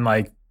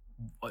like,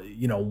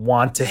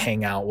 want to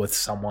hang out with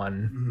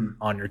someone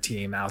on your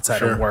team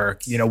outside of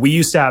work. We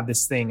used to have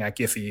this thing at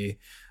Giphy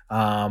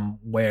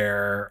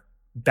where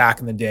back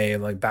in the day,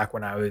 like back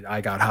when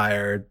I got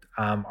hired,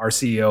 our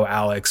CEO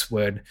Alex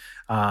would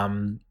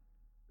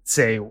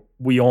say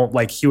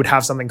he would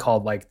have something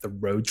called like the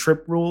road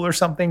trip rule or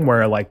something,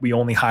 where like we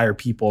only hire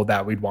people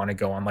that we'd want to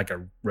go on like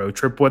a road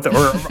trip with,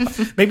 or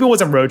maybe it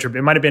wasn't road trip,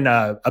 it might have been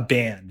a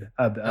band,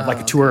 like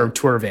a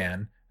tour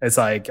van. It's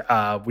like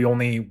we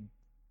only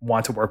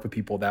want to work with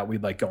people that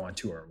we'd like go on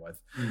tour with.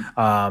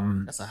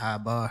 That's a high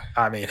bar.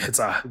 I mean, it's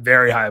a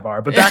very high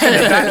bar. But back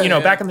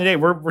in the day,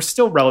 we're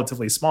still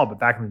relatively small, but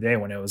back in the day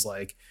when it was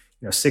like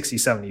 60,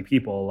 70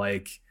 people,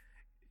 like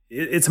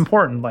it's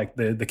important, like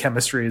the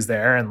chemistry is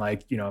there, and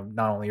like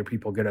not only are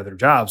people good at their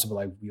jobs, but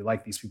like we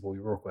like these people we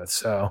work with.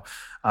 So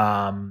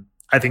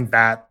I think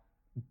that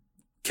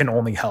can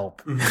only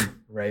help.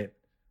 Right.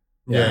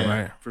 Yeah,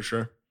 right, for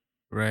sure.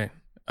 Right.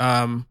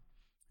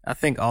 I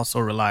think also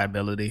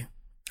reliability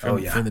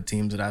from the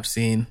teams that I've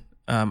seen.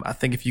 I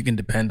think if you can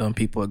depend on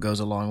people, it goes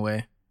a long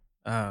way.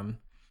 I've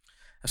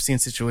seen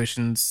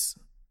situations,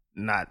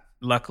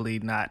 luckily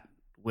not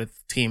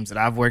with teams that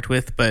I've worked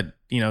with, but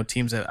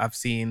teams that I've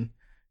seen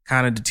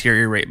kind of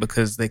deteriorate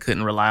because they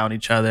couldn't rely on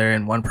each other,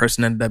 and one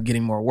person ended up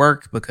getting more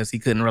work because he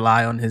couldn't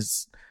rely on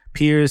his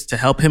peers to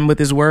help him with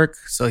his work.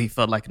 So he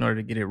felt like in order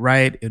to get it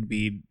right, it would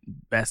be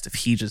best if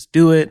he just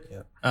do it.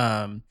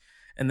 Yeah.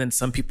 And then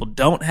some people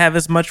don't have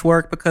as much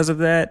work because of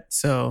that.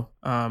 So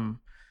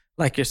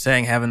like you're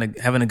saying, having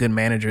a good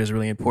manager is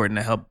really important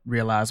to help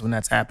realize when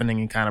that's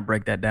happening and kind of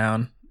break that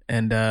down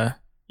and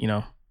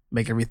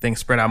make everything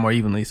spread out more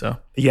evenly. So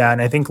yeah,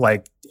 and I think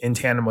like in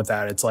tandem with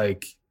that, it's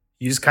like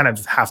you just kind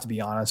of have to be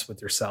honest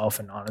with yourself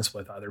and honest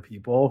with other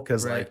people,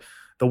 because like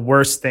the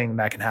worst thing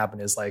that can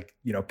happen is like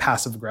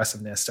passive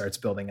aggressiveness starts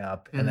building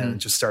up, and then it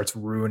just starts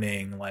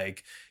ruining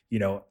like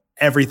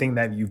everything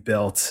that you've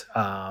built.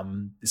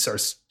 It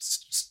starts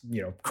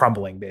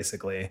crumbling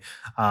basically.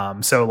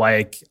 So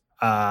like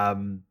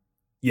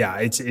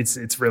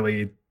it's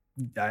really,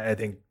 I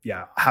think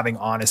having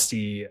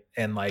honesty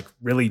and like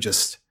really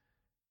just,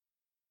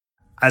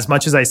 as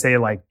much as I say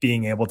like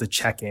being able to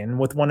check in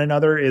with one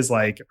another is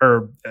like,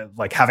 or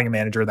like having a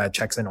manager that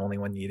checks in only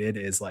when needed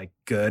is like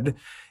good.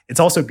 It's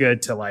also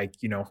good to like,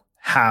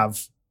 have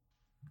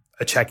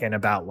a check-in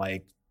about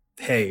like,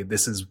 hey,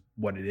 this is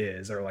what it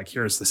is, or like,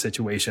 here's the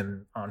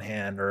situation on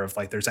hand, or if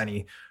like there's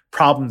any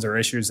problems or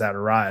issues that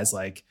arise,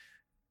 like,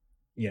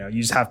 you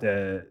just have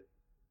to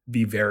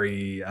be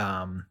very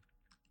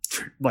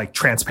like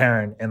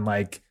transparent and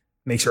like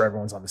make sure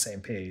everyone's on the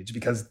same page,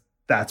 because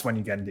that's when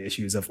you get into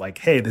issues of like,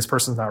 hey, this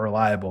person's not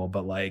reliable,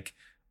 but like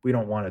we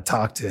don't want to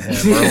talk to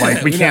him, or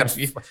like we can't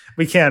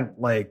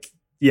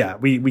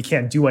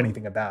do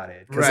anything about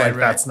it, because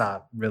that's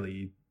not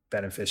really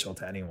beneficial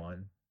to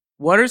anyone.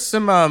 What are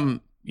some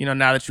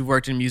now that you've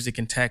worked in music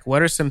and tech,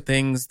 what are some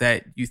things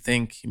that you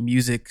think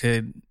music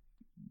could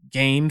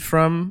gain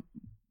from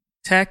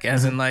tech,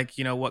 as in like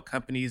what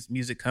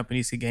music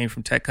companies could gain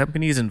from tech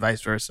companies and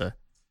vice versa?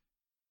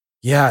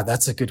 Yeah,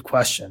 that's a good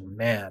question,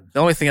 man. The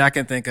only thing I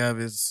can think of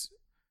is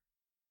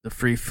the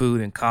free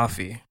food and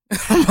coffee.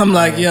 I'm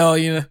like, yo,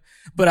 you know,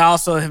 but I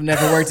also have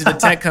never worked at a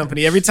tech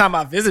company. Every time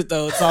I visit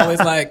though, it's always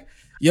like,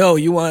 yo,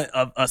 you want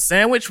a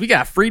sandwich? We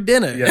got free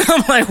dinner. Yeah.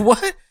 I'm like,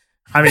 what?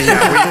 I mean,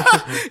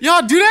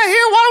 y'all do that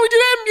here? Why don't we do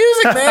that in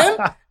music, man?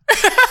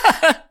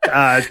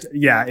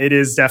 Yeah, it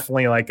is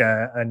definitely like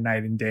a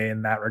night and day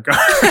in that regard.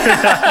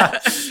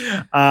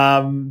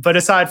 But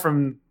aside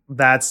from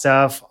that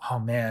stuff, oh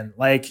man,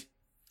 like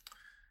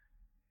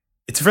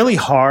it's really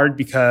hard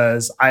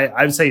because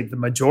I would say the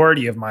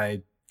majority of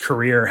my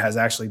career has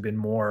actually been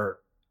more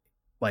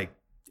like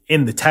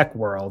in the tech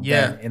world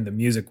than in the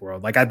music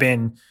world. Like I've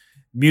been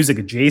music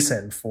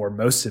adjacent for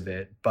most of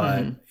it,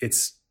 but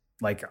it's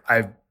like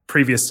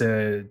previous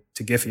to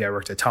Giphy, I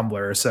worked at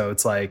Tumblr. So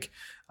it's like,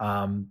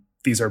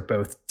 these are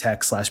both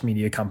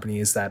tech/media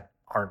companies that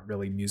aren't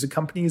really music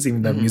companies,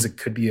 even though music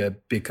could be a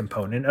big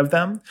component of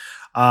them.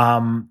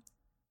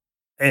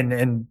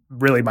 And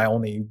really my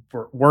only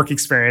work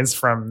experience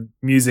from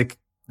music,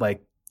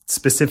 like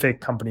specific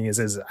companies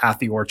is at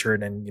the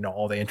Orchard and, you know,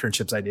 all the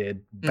internships I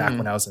did back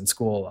when I was in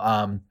school.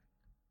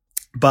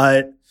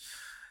 But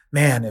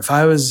man, if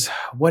I was,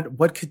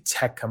 what could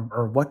tech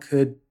or what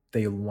could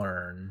they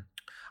learn?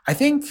 I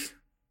think,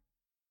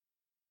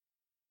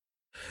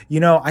 you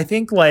know,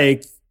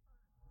 like,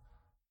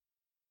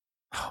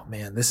 oh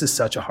man, this is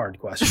such a hard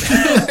question.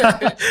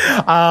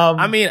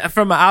 I mean,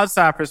 from an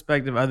outside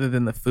perspective, other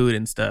than the food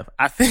and stuff,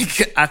 I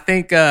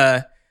think,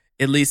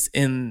 at least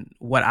in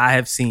what I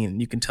have seen,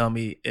 you can tell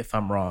me if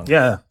I'm wrong.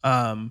 Yeah.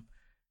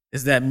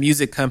 Is that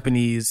music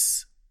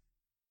companies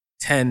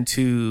tend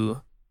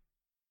to,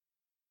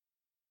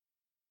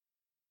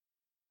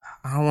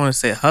 I don't want to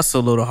say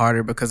hustle a little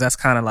harder because that's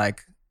kind of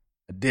like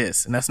a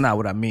diss, and that's not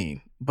what I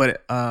mean.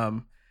 But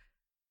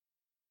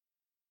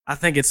I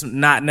think it's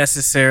not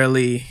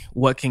necessarily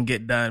what can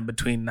get done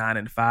between 9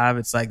 and 5.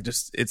 It's like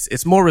just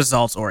it's more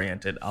results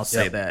oriented. I'll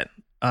say that.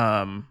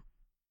 And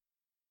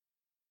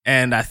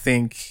I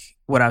think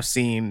what I've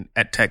seen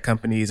at tech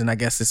companies, and I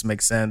guess this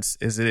makes sense,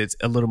 is that it's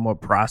a little more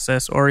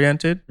process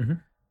oriented.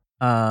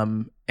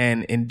 And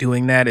in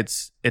doing that,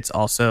 it's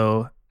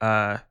also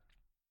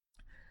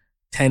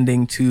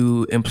tending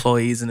to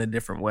employees in a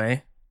different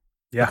way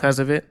because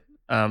of it.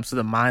 So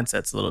the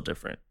mindset's a little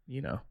different,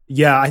 you know?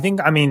 Yeah, I think,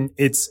 I mean,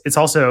 it's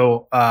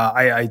also,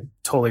 I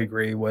totally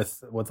agree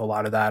with a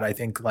lot of that. I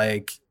think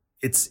like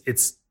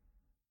it's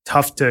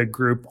tough to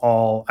group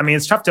all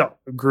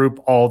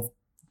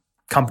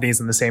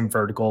companies in the same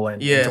vertical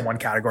and into one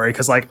category.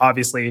 Cause like,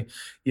 obviously,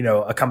 you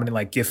know, a company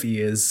like Giphy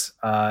is,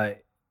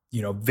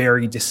 you know,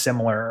 very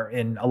dissimilar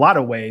in a lot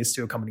of ways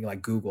to a company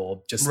like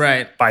Google, just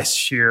by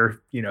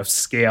sheer, you know,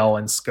 scale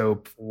and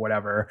scope,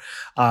 whatever.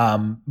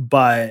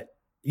 But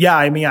yeah,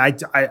 I mean,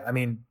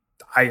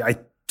 I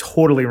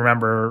totally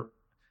remember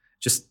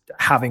just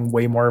having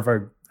way more of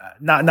a,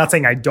 not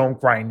saying I don't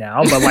grind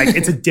now, but like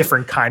it's a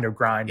different kind of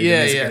grind in the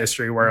music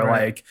industry where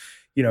like,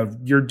 you know,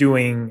 you're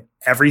doing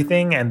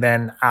everything. And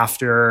then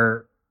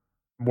after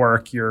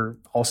work, you're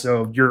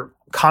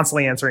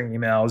constantly answering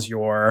emails,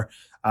 you're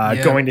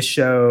going to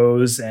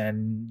shows,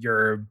 and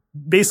you're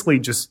basically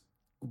just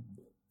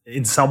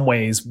in some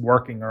ways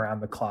working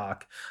around the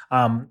clock.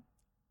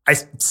 I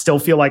still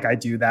feel like I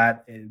do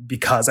that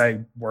because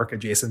I work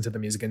adjacent to the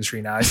music industry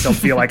now. I still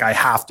feel like I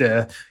have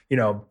to, you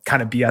know,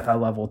 kind of be at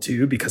that level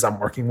too, because I'm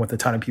working with a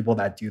ton of people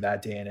that do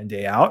that day in and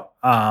day out.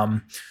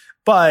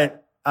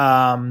 But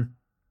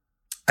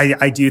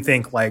I do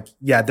think like,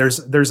 yeah,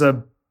 there's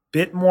a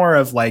bit more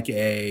of like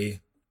I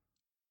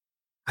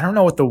don't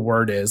know what the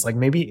word is, like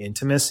maybe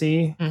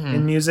intimacy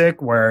in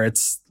music, where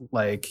it's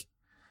like,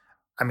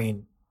 I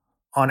mean,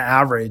 on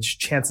average,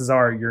 chances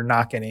are you're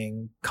not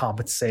getting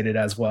compensated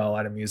as well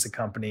at a music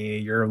company.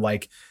 You're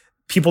like,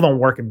 people don't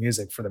work in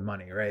music for the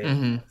money,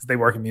 right? They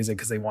work in music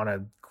because they want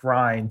to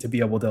grind to be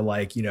able to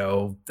like, you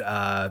know,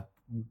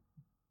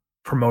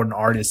 promote an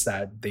artist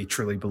that they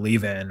truly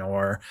believe in,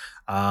 or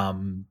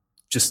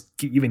just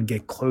even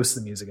get close to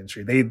the music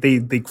industry.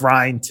 They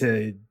grind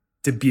to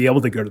be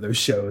able to go to those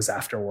shows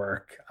after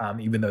work,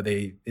 even though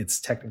it's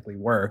technically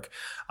work.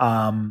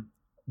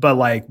 But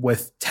like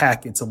with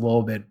tech, it's a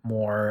little bit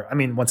more, I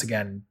mean, once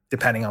again,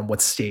 depending on what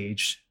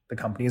stage the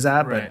company's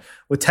at, but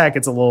with tech,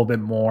 it's a little bit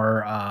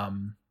more,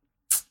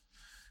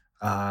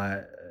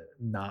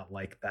 not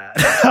like that.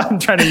 I'm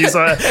trying to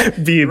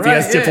be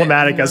as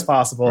diplomatic as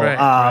possible.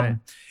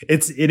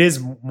 It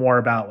is more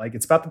about like,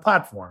 it's about the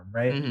platform,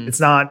 right? It's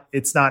not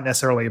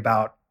necessarily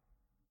about,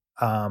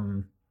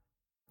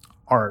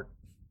 art.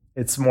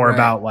 It's more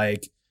about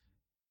like,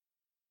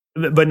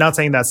 but not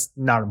saying that's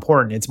not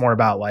important. It's more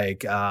about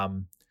like,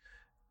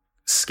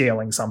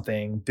 scaling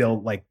something,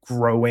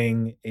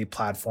 growing a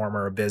platform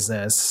or a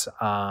business,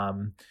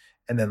 and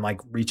then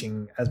like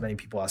reaching as many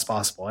people as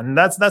possible. And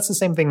that's the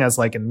same thing as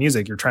like in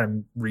music. You're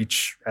trying to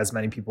reach as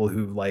many people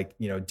who like,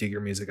 you know, dig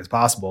your music as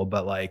possible,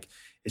 but like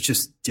it's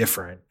just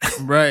different.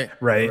 Right.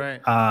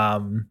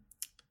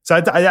 So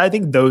I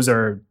think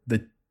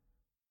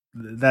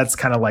that's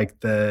kind of like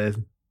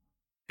the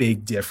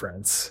big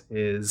difference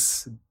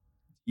is,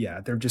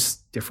 yeah, they're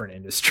just different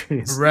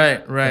industries.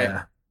 Right.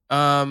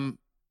 Yeah.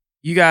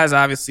 you guys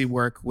obviously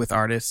work with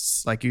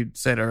artists, like you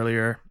said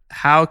earlier.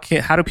 How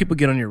do people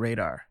get on your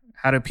radar?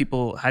 How do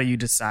you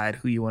decide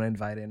who you want to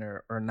invite in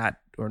or not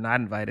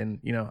invite in?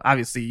 You know,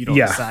 obviously you don't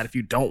decide if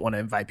you don't want to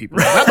invite people.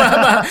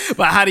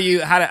 But how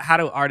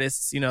do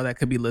artists, you know, that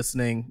could be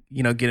listening,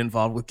 you know, get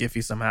involved with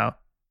Giphy somehow?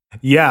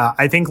 Yeah,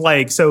 I think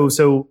like so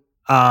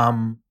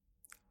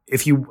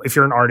if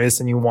you're an artist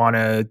and you want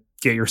to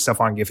get your stuff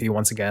on Giphy,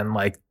 once again,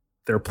 like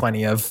there are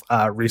plenty of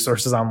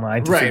resources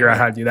online to figure out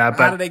how to do that.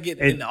 But how do they get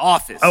in the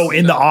office? Oh,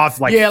 in the office,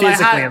 like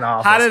physically in the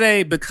office. How do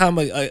they become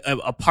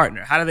a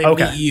partner? How do they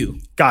meet you?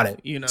 Got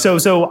it. You know.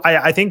 So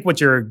I think what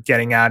you're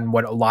getting at and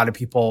what a lot of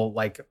people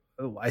like,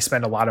 I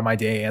spend a lot of my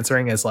day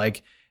answering is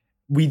like,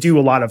 we do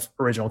a lot of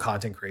original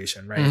content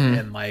creation, right? Mm-hmm.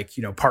 And like,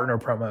 you know, partner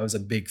promo is a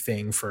big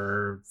thing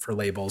for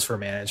labels, for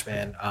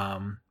management.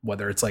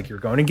 Whether it's like you're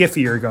going to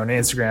Giphy or going to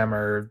Instagram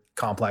or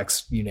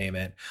Complex, you name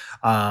it.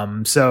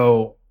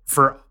 So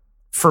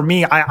for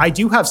me, I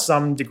do have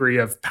some degree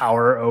of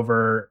power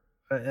over,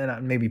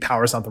 and maybe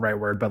power is not the right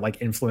word, but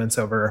like influence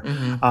over,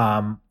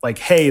 like,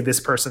 hey, this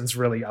person's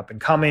really up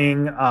and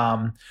coming.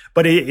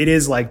 But it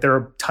is like there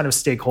are a ton of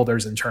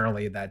stakeholders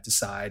internally that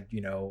decide,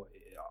 you know,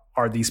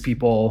 are these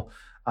people,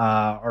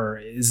 or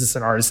is this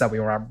an artist that we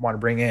want to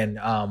bring in?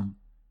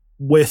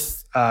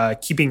 With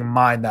keeping in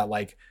mind that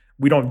like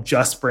we don't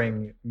just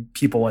bring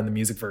people in the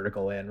music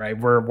vertical in, right?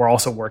 We're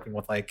also working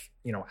with like,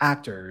 you know,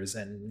 actors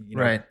and, you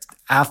know,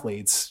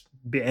 athletes.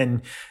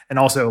 And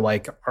also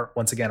like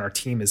once again, our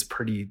team is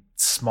pretty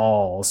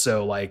small.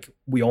 So like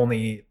we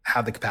only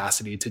have the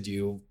capacity to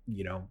do,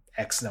 you know,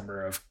 X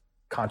number of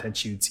content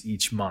shoots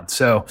each month.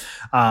 So,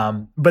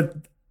 but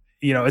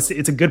you know, it's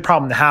a good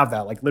problem to have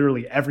that. Like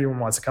literally everyone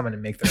wants to come in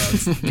and make their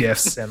own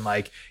gifts and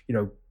like, you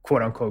know,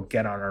 quote unquote,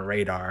 get on our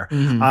radar.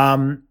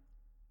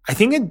 I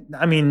think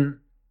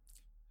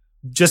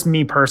just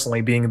me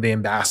personally being the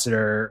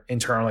ambassador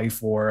internally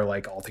for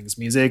like all things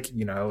music,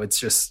 you know, it's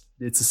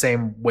the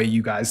same way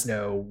you guys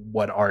know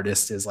what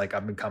artist is like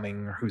up and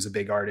coming, or who's a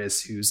big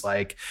artist, who's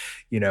like,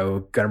 you know,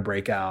 gonna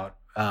break out.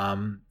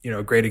 You know,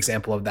 a great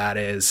example of that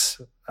is,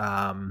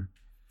 I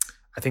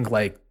think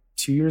like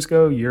 2 years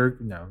ago,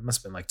 it must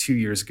have been like 2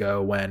 years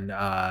ago when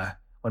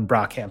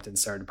Brockhampton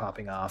started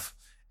popping off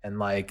and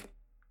like,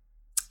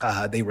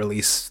 they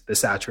released the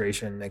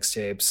Saturation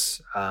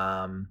mixtapes.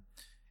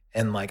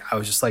 And like, I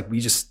was just like,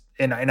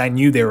 and I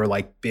knew they were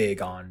like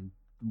big on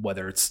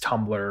whether it's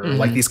Tumblr or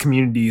like these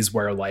communities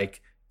where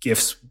like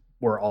GIFs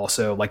were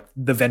also like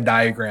the Venn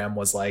diagram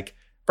was like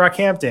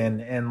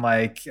Brockhampton and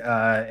like,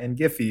 and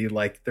Giphy,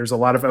 like there's a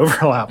lot of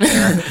overlap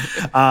there.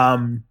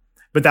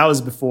 But that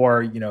was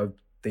before, you know,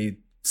 they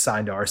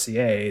signed to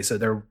RCA. So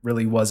there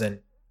really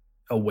wasn't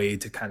a way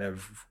to kind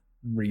of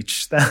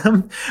reach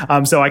them.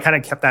 So I kind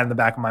of kept that in the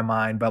back of my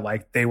mind, but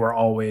like they were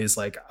always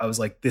like, I was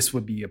like, this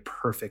would be a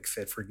perfect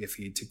fit for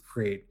Giphy to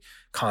create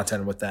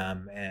content with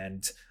them.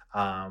 And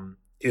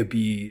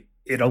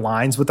it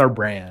aligns with our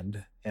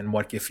brand and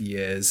what Giphy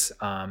is.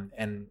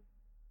 And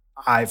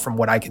from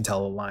what I can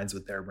tell, aligns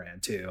with their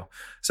brand too.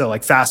 So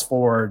like fast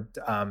forward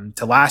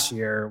to last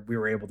year, we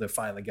were able to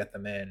finally get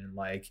them in and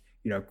like,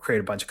 you know, create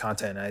a bunch of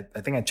content.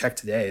 I think I checked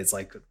today. It's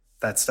like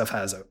that stuff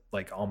has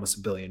like almost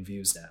 1 billion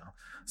views now.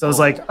 So I was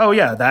like, oh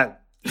yeah,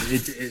 that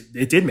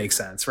it did make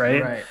sense,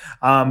 right?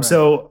 Right.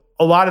 So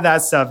a lot of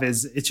that stuff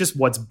it's just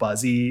what's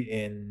buzzy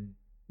in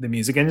the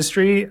music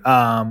industry,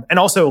 and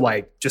also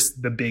like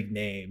just the big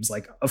names.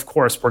 Like, of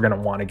course, we're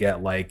gonna want to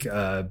get like,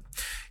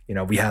 you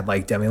know, we had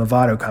like Demi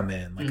Lovato come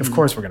in. Like, of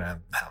course, we're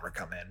gonna have her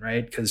come in,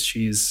 right? Because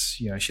she's,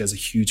 you know, she has a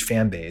huge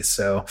fan base.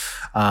 So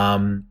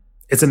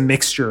it's a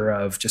mixture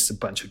of just a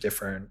bunch of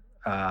different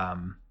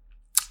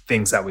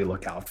things that we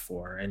look out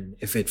for, and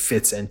if it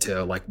fits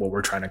into like what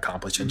we're trying to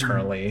accomplish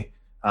internally,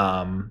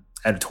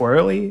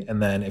 editorially,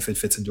 and then if it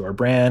fits into our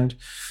brand,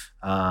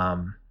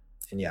 and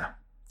yeah.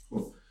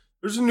 Cool.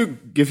 There's a new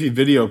Giphy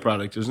video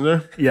product, isn't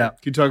there? Yeah. Can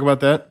you talk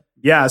about that?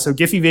 Yeah. So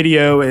Giphy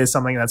Video is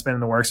something that's been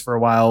in the works for a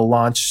while.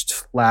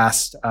 Launched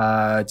last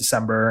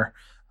December.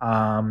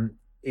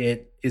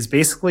 It is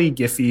basically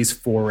Giphy's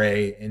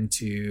foray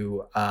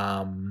into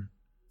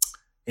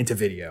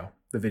video.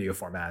 The video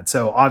format.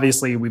 So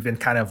obviously we've been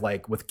kind of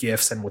like with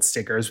GIFs and with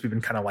stickers, we've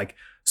been kind of like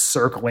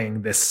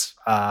circling this,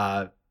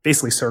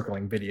 basically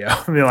circling video.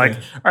 We're like,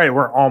 all right,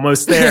 we're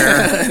almost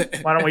there.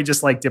 Why don't we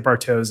just like dip our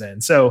toes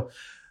in? So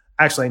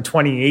actually in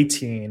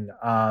 2018,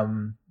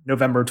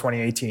 November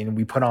 2018,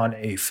 we put on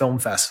a film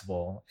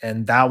festival,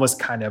 and that was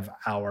kind of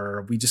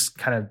we just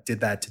kind of did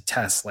that to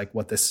test like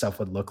what this stuff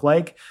would look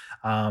like.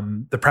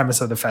 The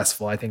premise of the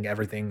festival, I think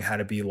everything had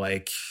to be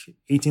like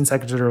 18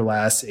 seconds or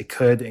less. It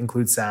could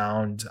include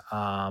sound.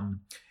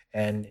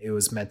 And it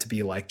was meant to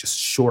be like just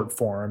short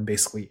form,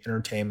 basically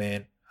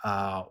entertainment,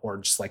 or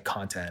just like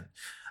content.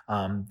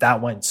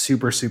 That went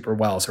super, super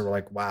well. So we're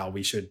like, wow,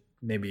 we should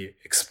maybe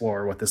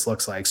explore what this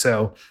looks like.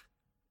 So,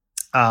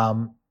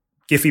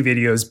 Giphy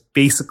Video is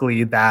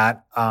basically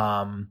that,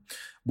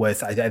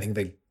 with, I think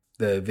the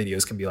the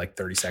videos can be like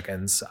 30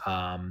 seconds.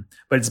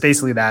 But it's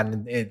basically that.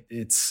 And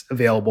it's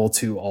available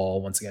to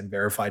all, once again,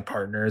 verified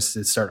partners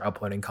to start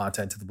uploading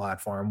content to the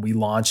platform. We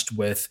launched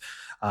with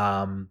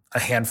a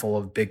handful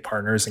of big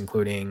partners,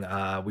 including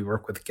we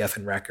work with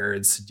Geffen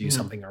Records to do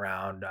something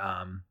around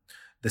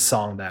the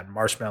song that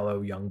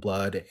Marshmello,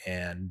 Youngblood,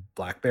 and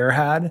Black Bear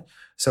had.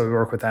 So we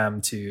work with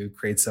them to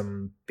create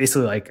some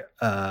basically like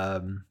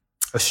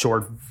a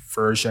short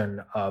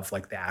version of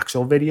like the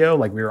actual video.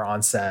 Like we were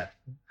on set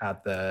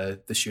at the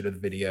shoot of the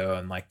video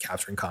and like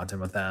capturing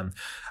content with them.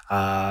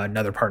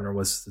 Another partner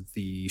was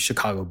the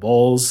Chicago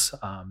Bulls.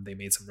 They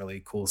made some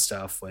really cool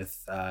stuff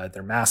with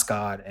their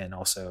mascot and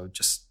also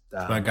just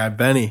my guy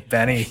Benny.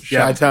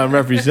 Chi-Town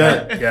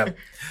represent. Yeah.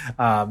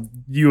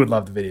 You would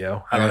love the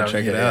video. I gotta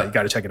check it out. You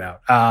gotta check it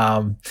out.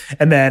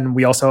 And then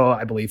we also,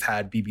 I believe,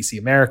 had BBC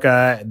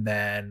America, and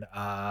then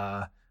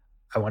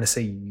I want to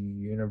say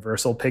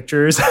Universal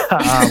Pictures,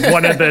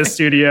 one of the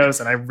studios,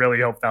 and I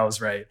really hope that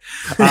was right.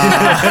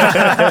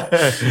 Yeah,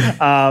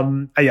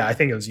 I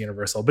think it was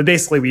Universal. But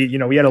basically,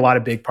 we had a lot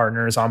of big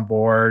partners on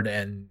board,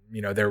 and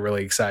they're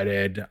really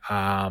excited.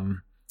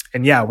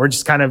 And yeah, we're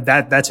just kind of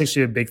that's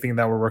actually a big thing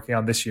that we're working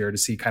on this year to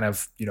see kind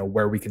of,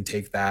 where we can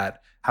take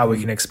that, how we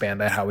can expand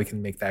that, how we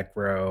can make that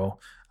grow.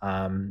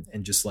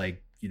 And just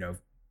like,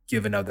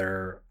 give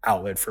another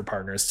outlet for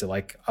partners to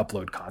like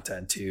upload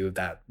content to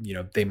that,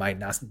 they might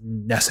not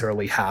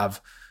necessarily have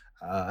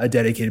a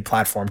dedicated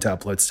platform to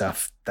upload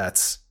stuff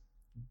that's,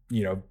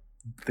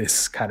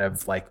 this kind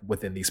of like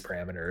within these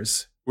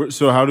parameters.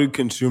 So how do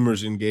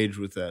consumers engage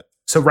with that?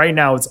 So right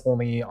now it's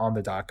only on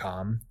the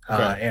 .com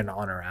and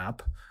on our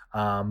app.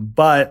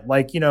 But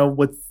like,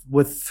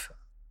 with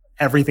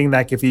everything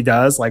that Giphy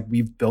does, like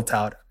we've built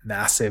out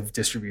massive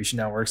distribution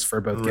networks for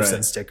both gifts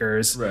and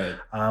stickers. Right.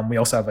 We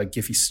also have a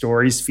Giphy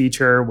Stories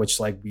feature, which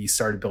like we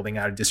started building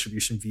out a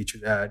distribution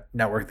feature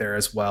network there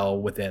as well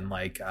within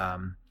like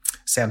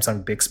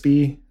Samsung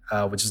Bixby,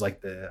 which is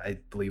like I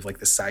believe like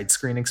the side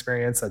screen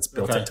experience that's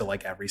built into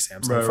like every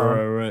Samsung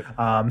phone.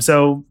 Right.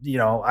 So,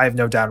 I have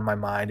no doubt in my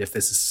mind if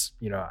this is,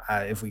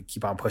 if we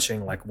keep on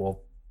pushing, like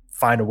we'll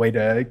find a way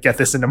to get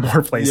this into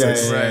more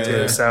places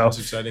too. So that's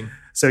exciting.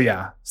 So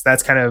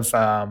that's kind of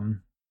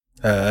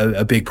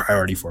a big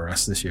priority for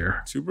us this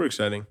year. Super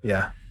exciting.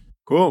 Yeah.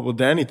 Cool. Well,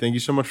 Danny, thank you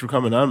so much for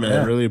coming on, man.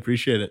 I really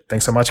appreciate it.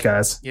 Thanks so much,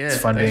 guys. Yeah, it's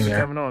fun being here.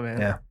 Coming on, man.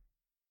 Yeah.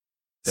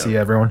 See you,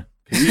 everyone.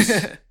 Peace.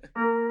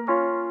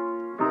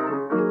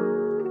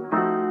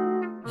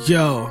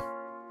 Yo,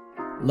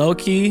 low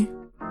key,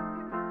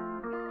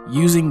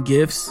 using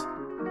GIFs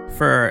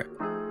for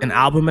an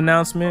album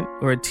announcement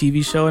or a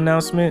TV show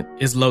announcement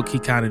is low key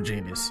kind of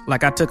genius.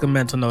 Like I took a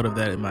mental note of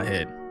that in my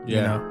head.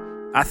 Yeah.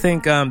 I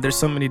think there's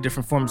so many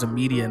different forms of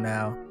media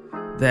now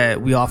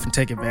that we often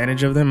take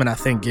advantage of them, and I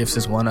think GIFs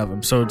is one of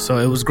them. So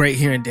it was great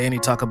hearing Danny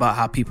talk about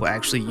how people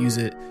actually use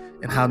it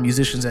and how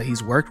musicians that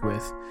he's worked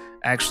with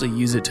actually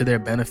use it to their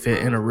benefit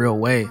in a real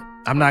way.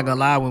 I'm not gonna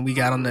lie, when we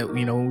got on the,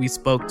 when we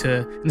spoke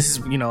to, and this is,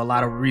 a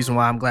lot of reason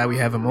why I'm glad we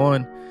have him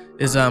on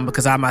is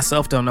because I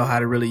myself don't know how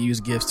to really use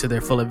GIFs to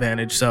their full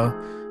advantage. So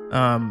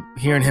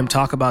hearing him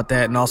talk about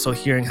that and also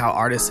hearing how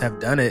artists have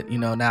done it,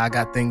 now I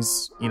got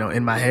things,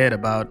 in my head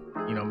about,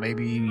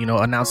 maybe,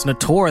 announcing a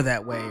tour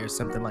that way or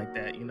something like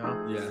that,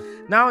 Yeah.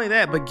 Not only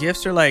that, but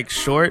GIFs are like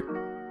short,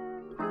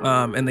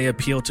 and they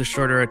appeal to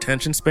shorter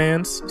attention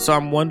spans. So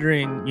I'm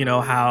wondering,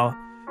 how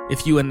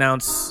if you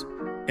announce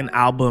an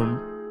album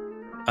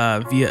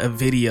via a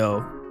video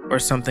or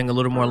something a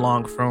little more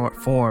long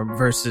form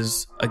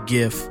versus a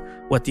GIF,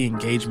 what the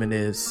engagement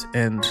is,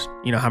 and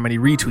how many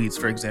retweets,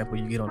 for example,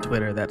 you get on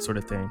Twitter, that sort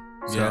of thing.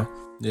 So,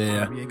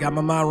 yeah. You got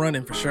my mind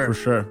running for sure. For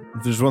sure.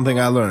 If there's one thing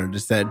I learned,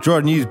 it's that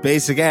Jordan used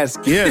basic ass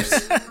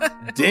GIFs.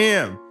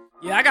 Damn.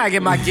 Yeah, I gotta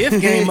get my GIF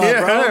game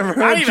up,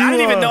 bro. I didn't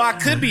even know I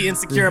could be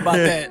insecure about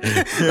that.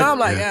 Now I'm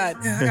like, I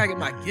gotta get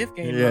my GIF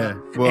game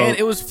up. Well, and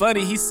it was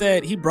funny. He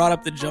said he brought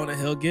up the Jonah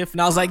Hill GIF,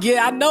 and I was like,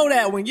 yeah, I know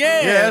that one.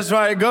 Yeah, that's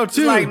why I go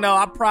too. Like, no,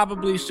 I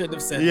probably shouldn't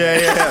have said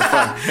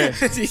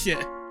that.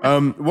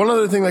 Yeah. One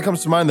other thing that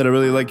comes to mind that I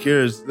really like here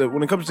is that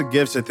when it comes to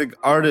GIFs, I think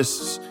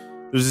artists,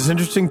 there's this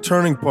interesting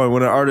turning point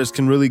when an artist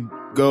can really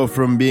go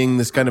from being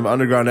this kind of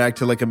underground act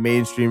to like a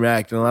mainstream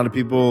act. And a lot of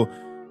people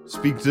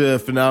speak to the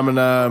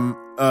phenomenon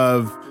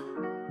of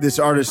this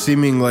artist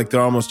seeming like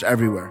they're almost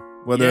everywhere,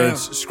 whether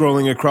it's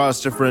scrolling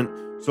across different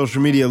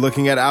social media,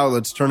 looking at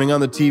outlets, turning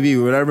on the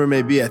TV, whatever it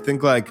may be. I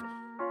think like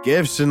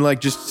GIFs and like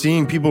just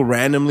seeing people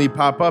randomly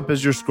pop up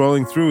as you're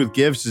scrolling through with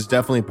GIFs is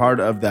definitely part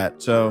of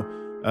that. So,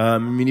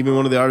 even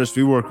one of the artists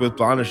we work with,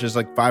 Blondish, has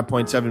like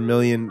 5.7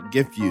 million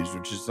GIF views,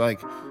 which is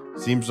like,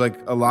 seems like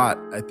a lot.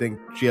 I think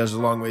she has a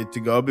long way to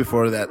go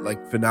before that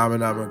like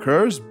phenomenon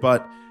occurs,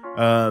 but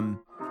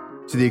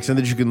to the extent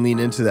that you can lean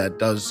into that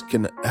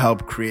can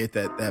help create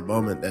that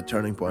moment, that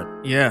turning point.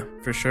 Yeah,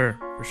 for sure.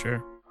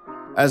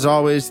 As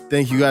always,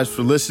 thank you guys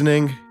for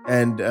listening,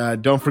 and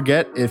don't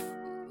forget, if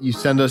you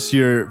send us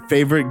your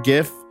favorite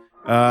GIF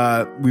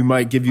we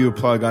might give you a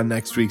plug on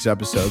next week's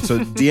episode. So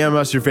DM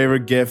us your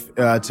favorite GIF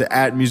to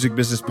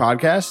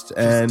 @MusicBusinessPodcast.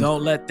 And Just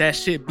don't let that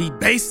shit be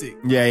basic.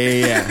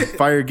 Yeah.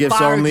 Fire GIFs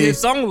Fire only.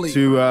 GIFs only.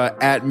 To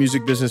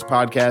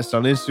 @MusicBusinessPodcast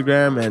on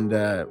Instagram, and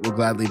we'll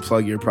gladly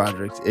plug your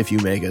project if you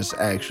make us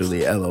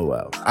actually LOL.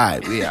 All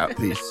right, we out.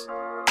 Peace.